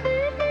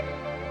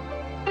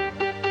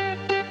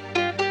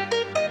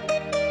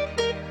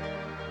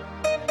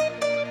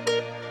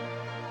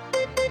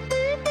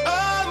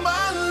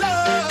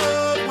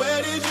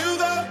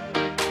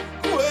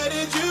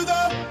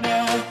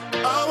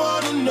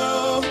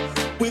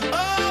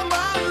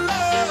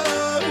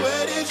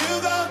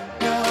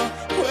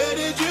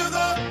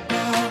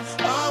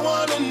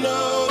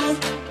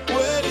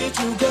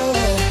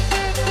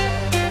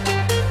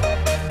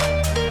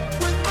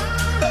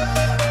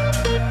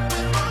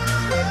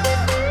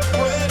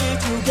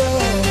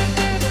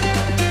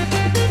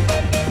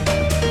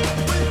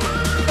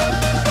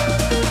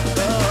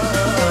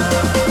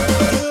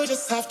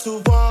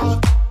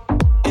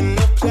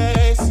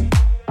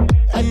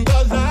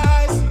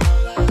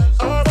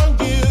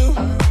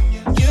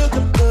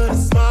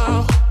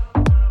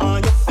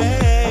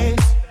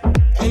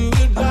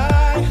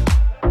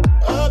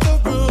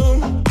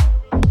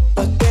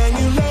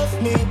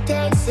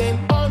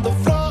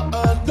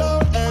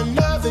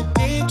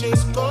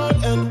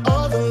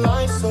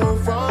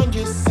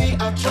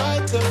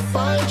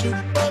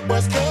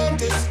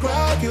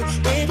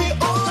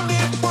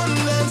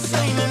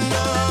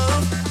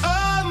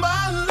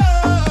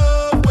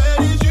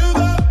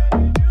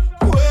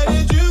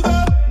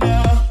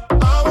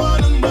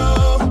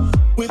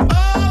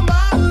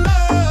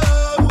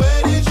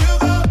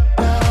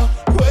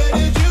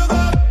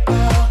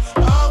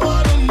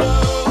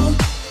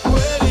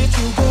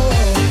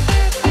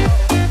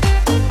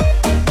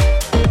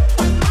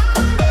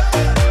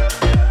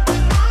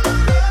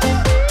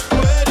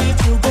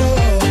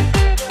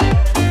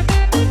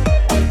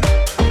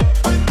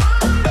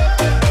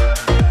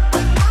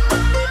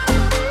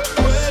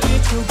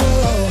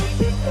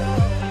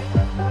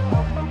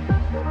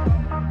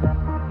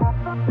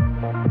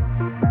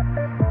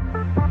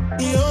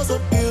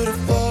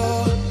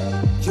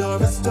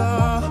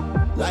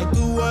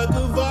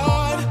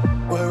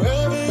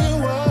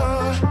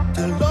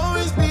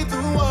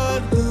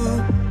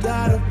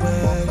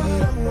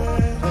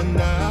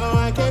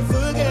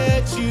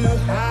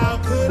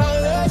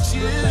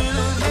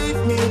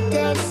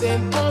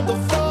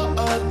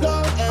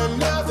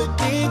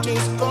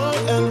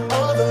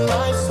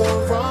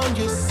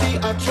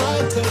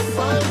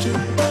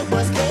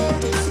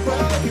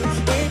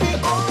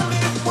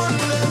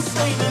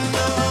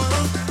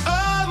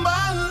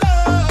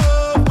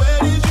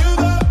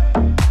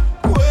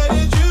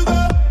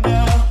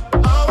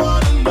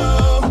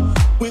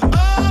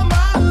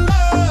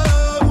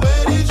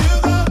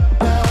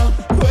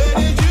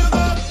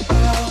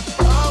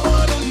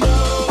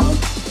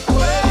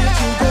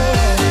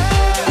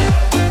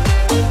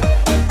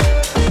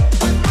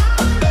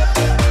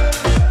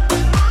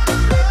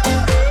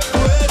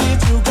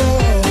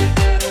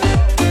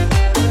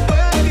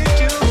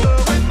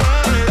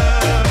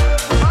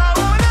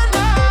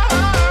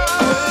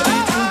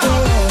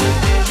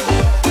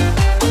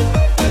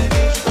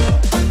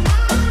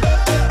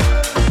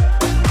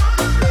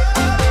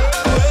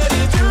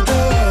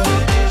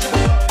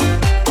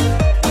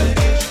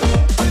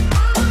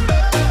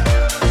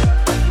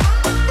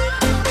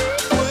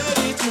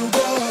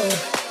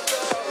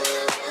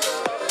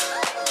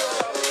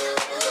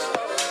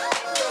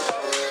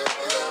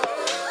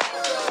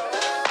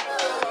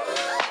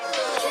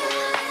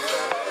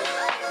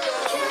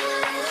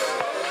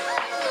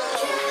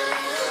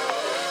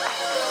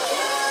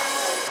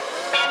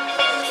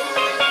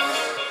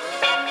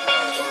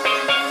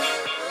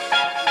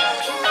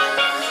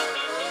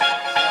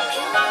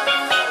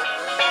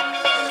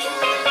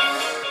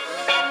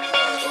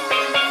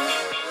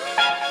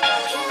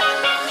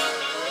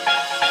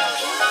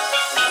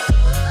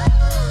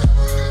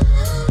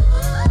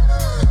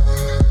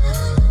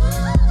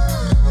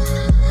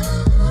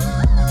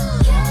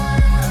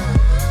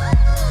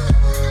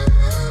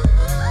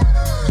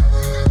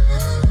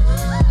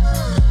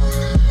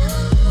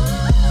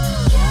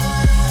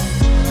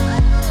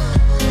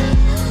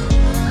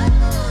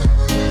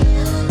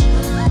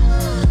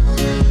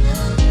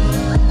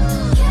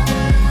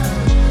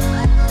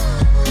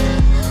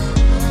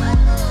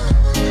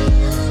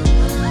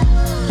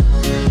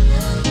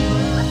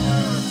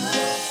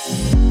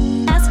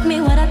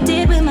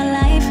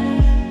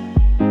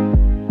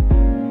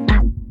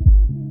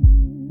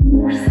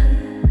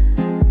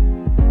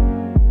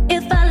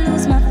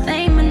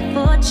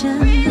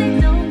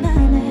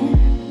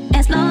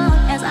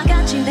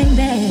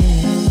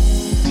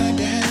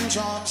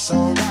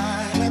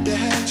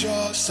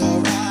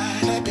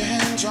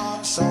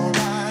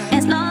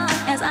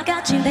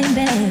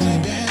 baby.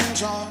 Clap your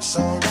hands, you're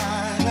so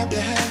right. Clap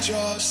your hands,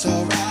 you're so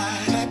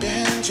right. Clap your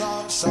hands,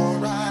 you're so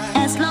right.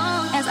 As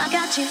long as I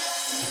got you.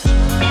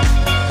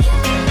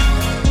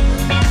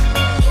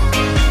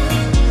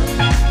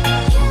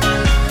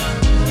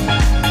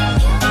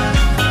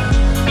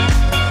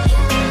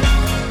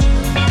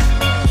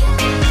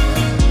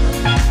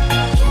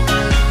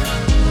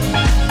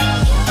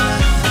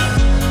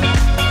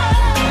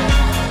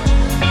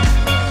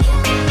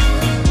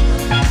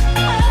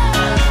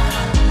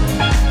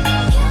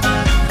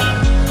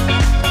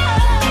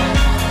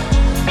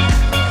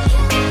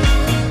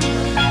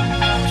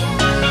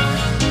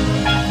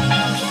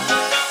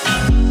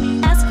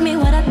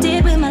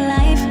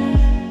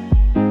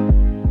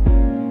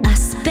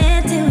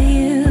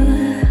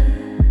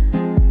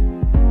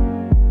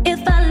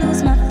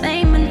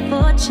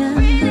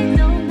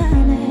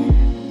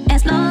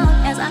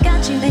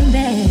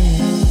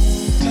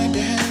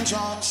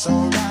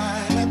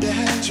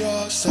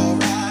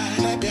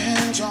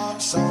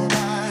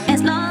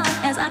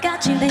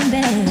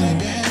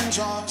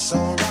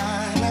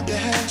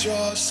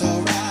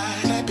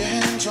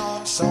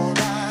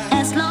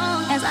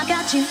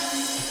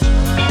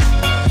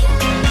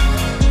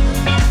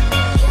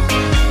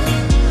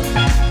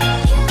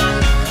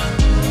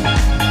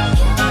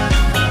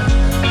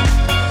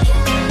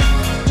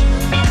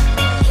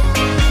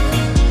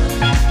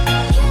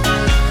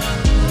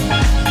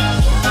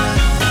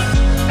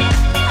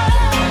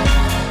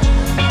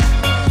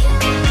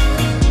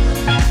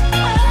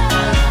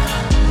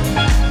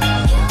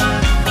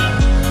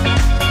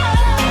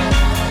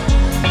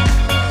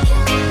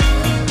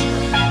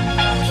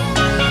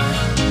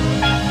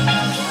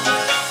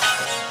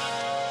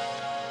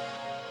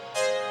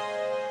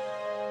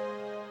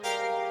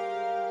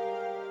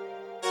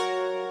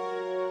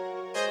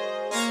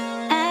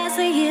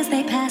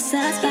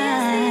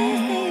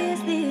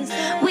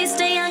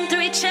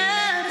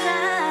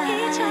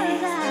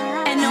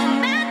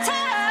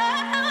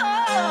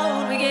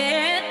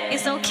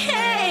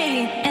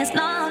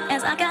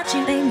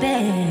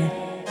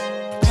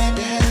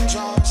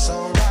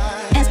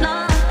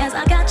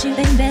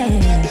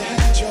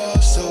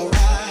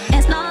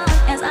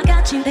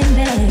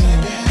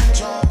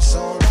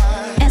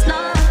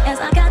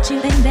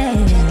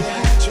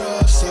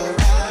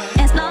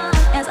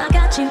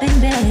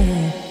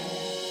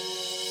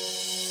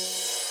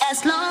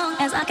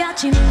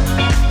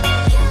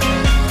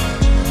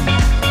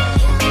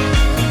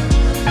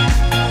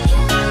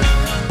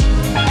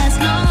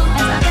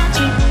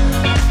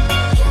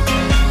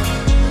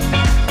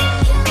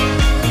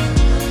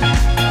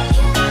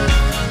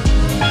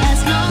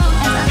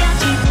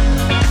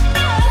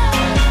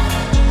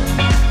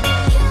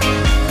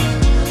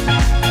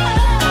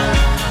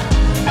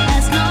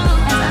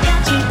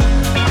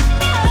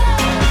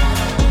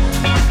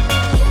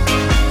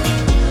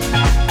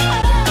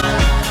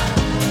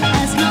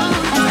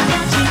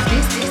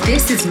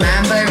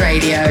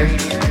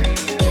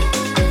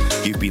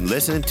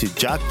 Listening to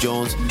Jack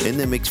Jones in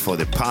the mix for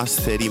the past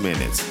 30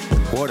 minutes.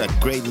 What a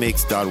great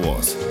mix that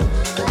was.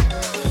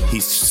 He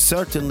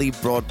certainly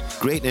brought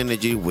great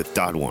energy with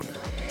that one.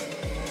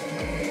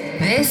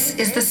 This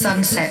is the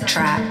Sunset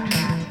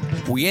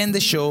Track. We end the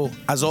show,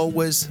 as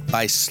always,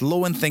 by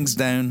slowing things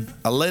down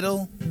a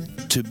little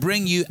to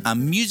bring you a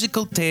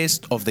musical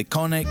taste of the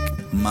iconic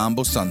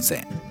Mambo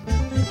Sunset.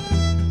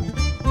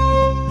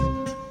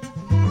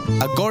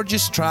 A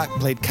gorgeous track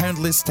played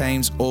countless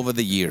times over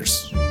the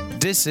years.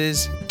 This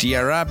is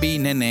Diarabi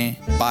Nene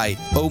by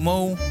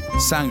Omo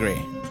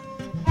Sangre.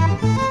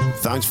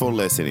 Thanks for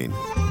listening.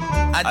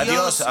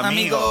 Adios,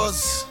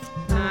 amigos.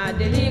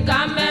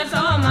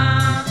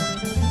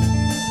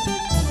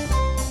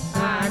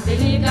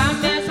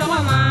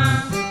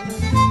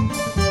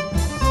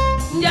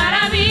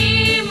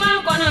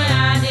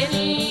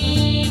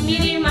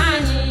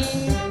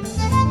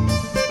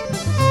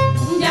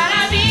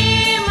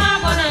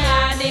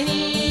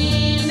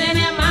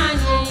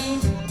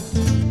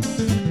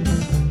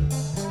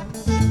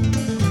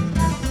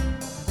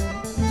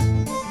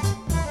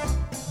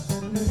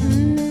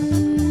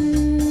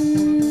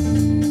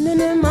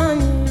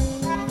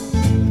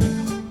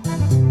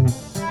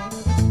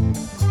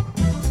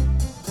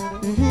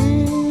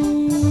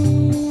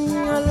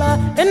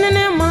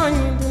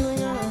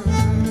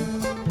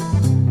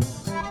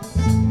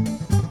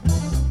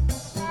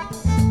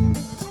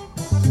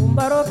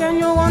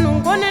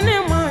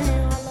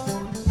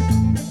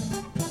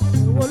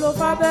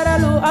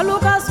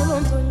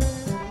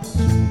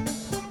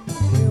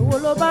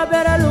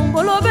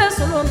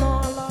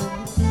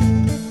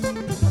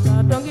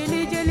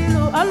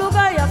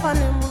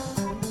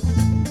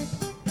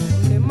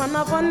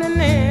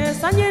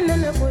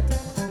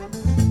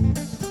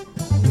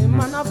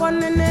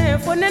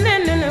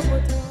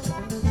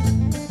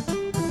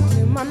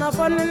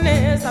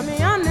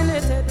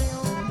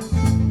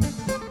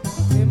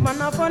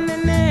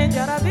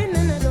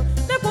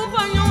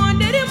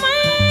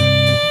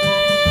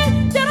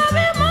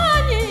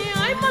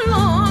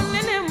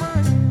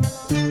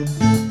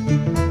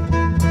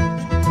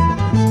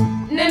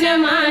 Nene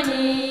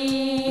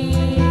mani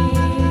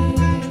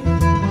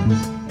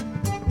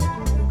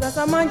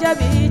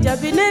gasamanjabi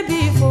jabi ne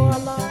bifo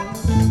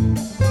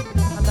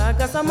ala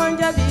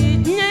gasamanjabi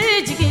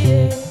nye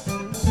jigiye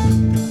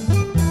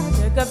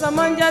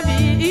gasamanjabi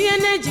iye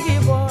ne jigi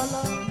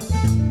bola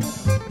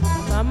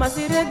ala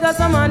masire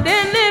gasamande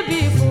ne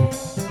bifo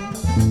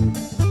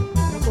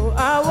ko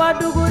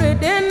awadugure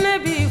den ne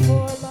bifo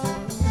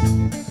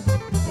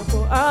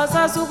ko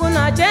asa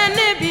suguna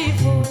jene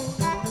bifo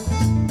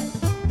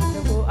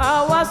ko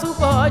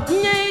awasuko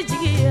nye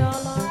jigi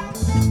ala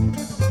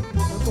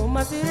ko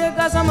masire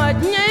gasama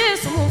nye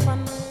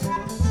sumufana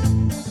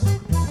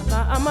la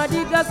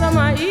amadi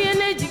gasama iye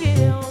ne jigi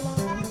ala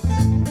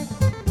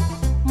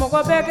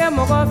mogo beke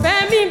mogo fe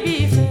mi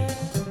bife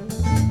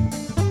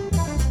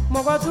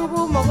mogo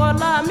tubu mogo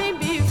la mi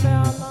bife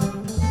ala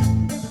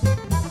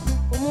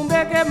umu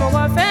beke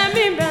mogo fe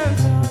mi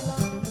benfe ala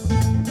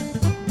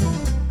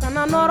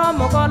kana noro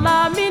mogo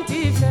la mi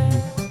tife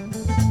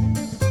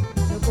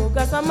ko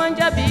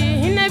gasamanjabi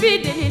hine bi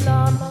delila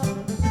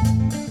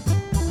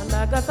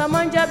ala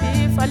gasamanjabi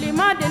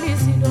falima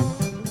delisido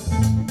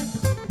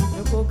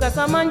ko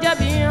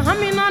gasamanjabi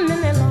hamina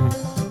nenela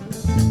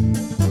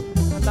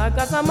la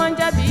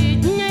gasamanjabi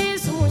nye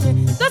sumunye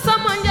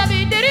gasamanjabi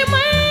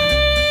derima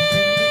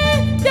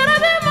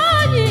jarabe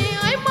mani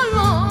ay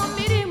malo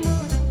mirima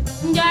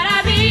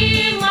Jarabi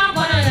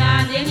ngogona ya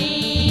deni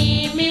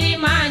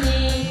mirimani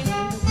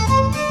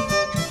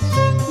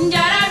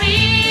Jarabi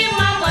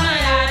ngogona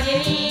ya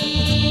deni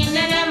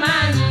nene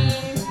mani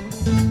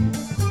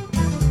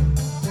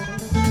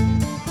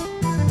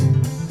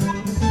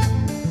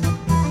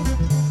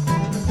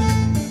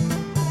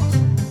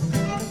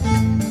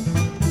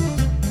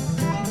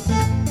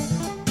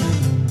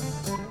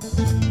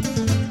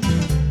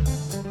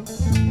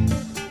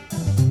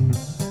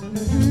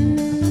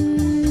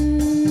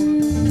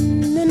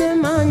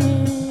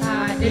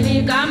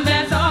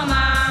Gambe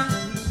soma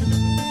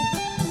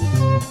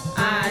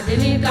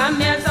Adeni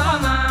gambe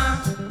soma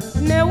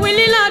ne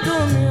wili la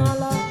dumi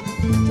ala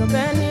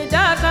jobeni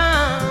daka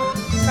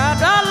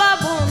kadala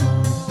bono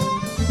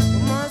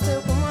kumase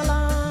kumala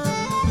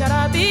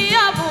jarabi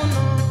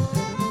abono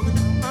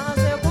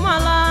mase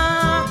kumala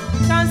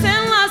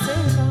kansen la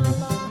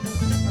senkala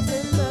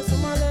asembe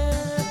sumale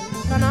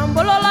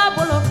kanambolo la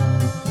boloka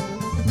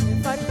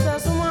farida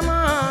sumana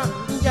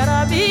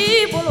jarabi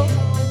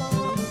boloka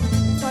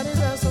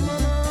farida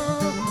sumana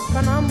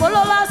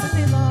kanambolo la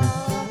sisila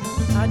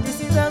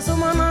adisibe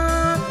sumana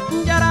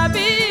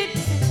jarabi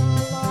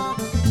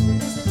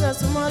adisibe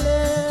sumale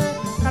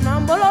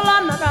kanambolo la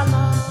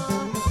nakala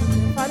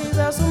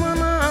farida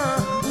sumana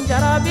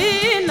jarabi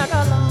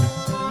nakala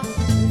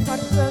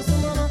farida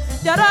sumana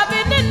jarabi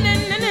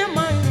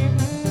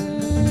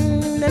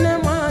nene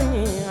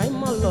mani ay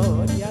malo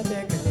ya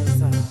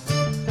tekelesa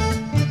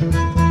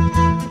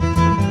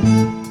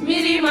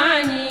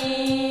mirimani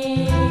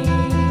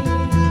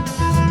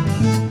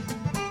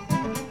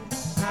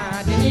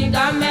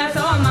Gambe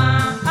soma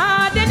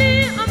adeni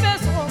ambe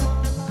soma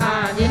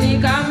Adeni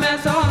gambe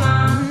soma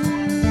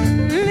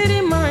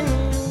mirimani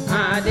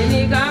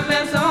Adeni gambe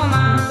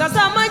soma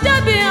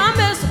gasamanjabi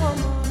ambe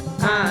soma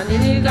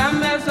Adeni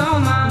gambe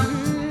soma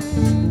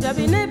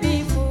jabi ne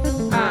bifo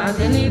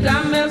Adeni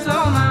gambe soma